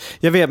vill det.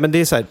 Jag vet, men det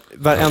är så här,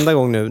 varenda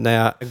gång nu när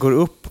jag går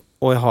upp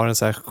och jag har en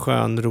så här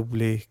skön,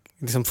 rolig,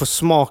 liksom får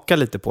smaka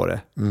lite på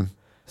det,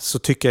 så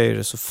tycker jag ju det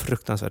är så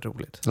fruktansvärt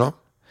roligt. Ja.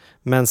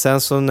 Men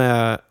sen så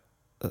när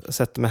jag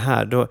sätter mig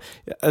här, då,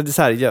 det är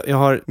så här, jag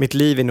har, mitt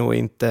liv är nog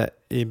inte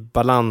i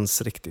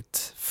balans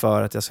riktigt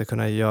för att jag ska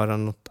kunna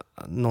göra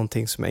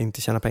någonting som jag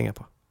inte tjänar pengar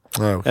på.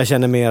 Ja, okay. Jag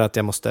känner mer att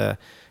jag måste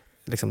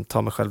liksom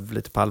ta mig själv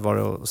lite på allvar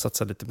och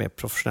satsa lite mer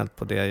professionellt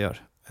på det jag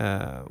gör.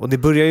 Och det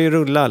börjar ju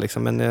rulla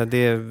liksom, men det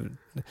är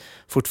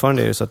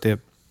fortfarande är det så att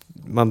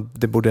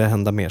det borde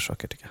hända mer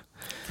saker, tycker jag.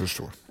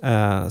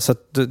 Förstår. Så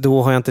att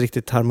då har jag inte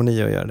riktigt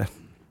harmoni att göra det.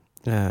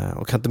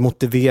 Och kan inte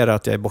motivera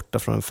att jag är borta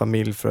från en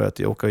familj för att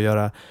jag åker och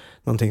göra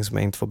någonting som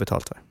jag inte får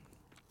betalt för.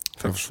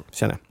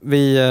 Känner jag.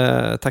 Vi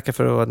tackar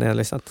för att ni har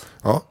lyssnat.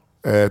 Ja,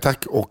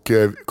 tack. Och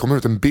kommer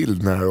ut en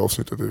bild när det här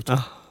avsnittet ut.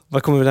 Ja,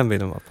 vad kommer den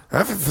bilden vara på?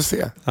 Ja, vi får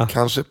se. Ja.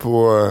 Kanske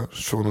på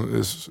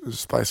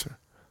Spicer.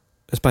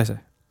 Spicer?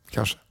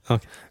 Kanske. Okay.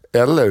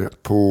 Eller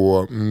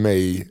på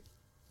mig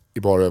i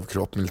bara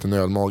överkropp med lite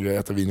nölmage,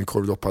 äta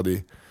wienerkorv doppad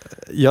i.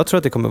 Jag tror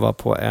att det kommer vara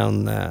på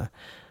en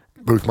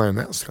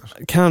burkmajonnäs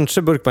kanske.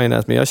 Kanske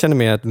burkmajonnäs, men jag känner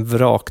mer ett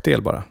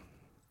vrakdel bara.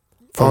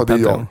 Ja, det är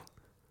jag.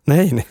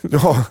 Nej.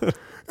 Ja,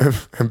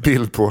 en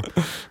bild på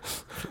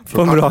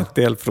en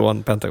vrakdel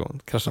från Pentagon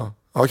kanske.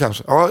 Ja,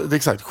 kanske. Ja, det är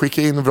exakt.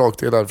 Skicka in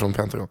vrakdelar från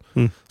Pentagon.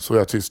 Så är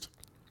jag tyst.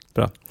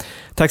 Bra.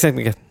 Tack så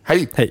mycket.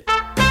 Hej. Hej.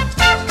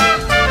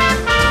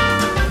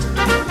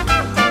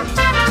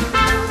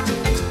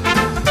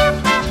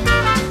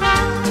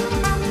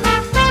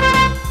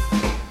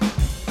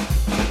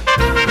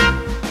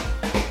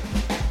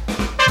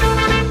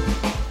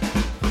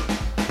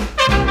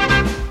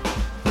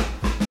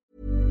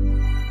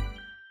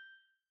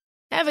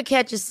 Ever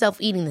catch yourself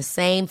eating the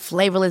same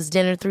flavorless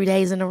dinner 3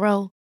 days in a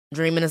row?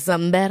 Dreaming of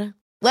something better?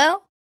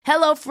 Well,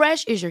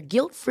 HelloFresh is your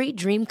guilt-free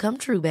dream come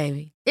true,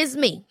 baby. It's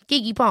me,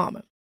 Keke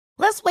Palmer.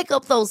 Let's wake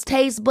up those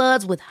taste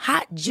buds with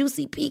hot,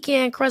 juicy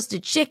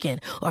pecan-crusted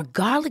chicken or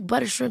garlic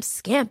butter shrimp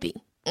scampi.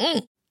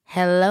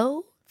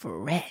 Hello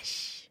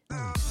Fresh.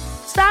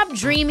 Stop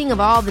dreaming of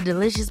all the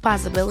delicious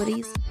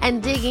possibilities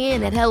and dig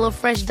in at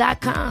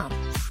HelloFresh.com.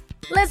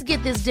 Let's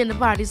get this dinner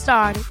party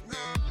started.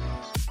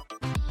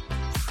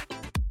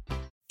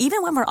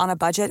 Even when we're on a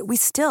budget, we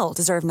still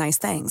deserve nice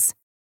things.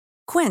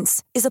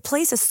 Quince is a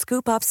place to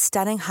scoop up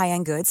stunning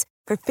high-end goods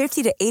for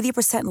 50 to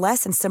 80%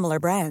 less than similar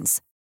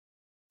brands.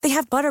 They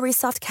have buttery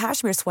soft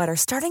cashmere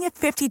sweaters starting at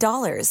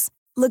 $50,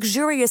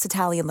 luxurious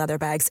Italian leather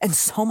bags, and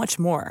so much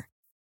more.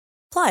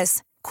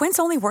 Plus, Quince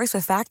only works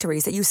with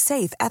factories that use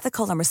safe,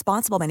 ethical, and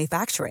responsible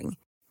manufacturing.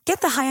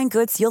 Get the high-end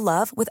goods you'll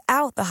love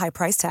without the high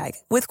price tag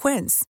with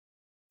Quince.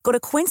 Go to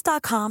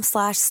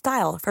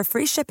quince.com/style for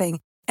free shipping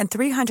and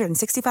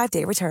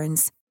 365-day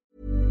returns.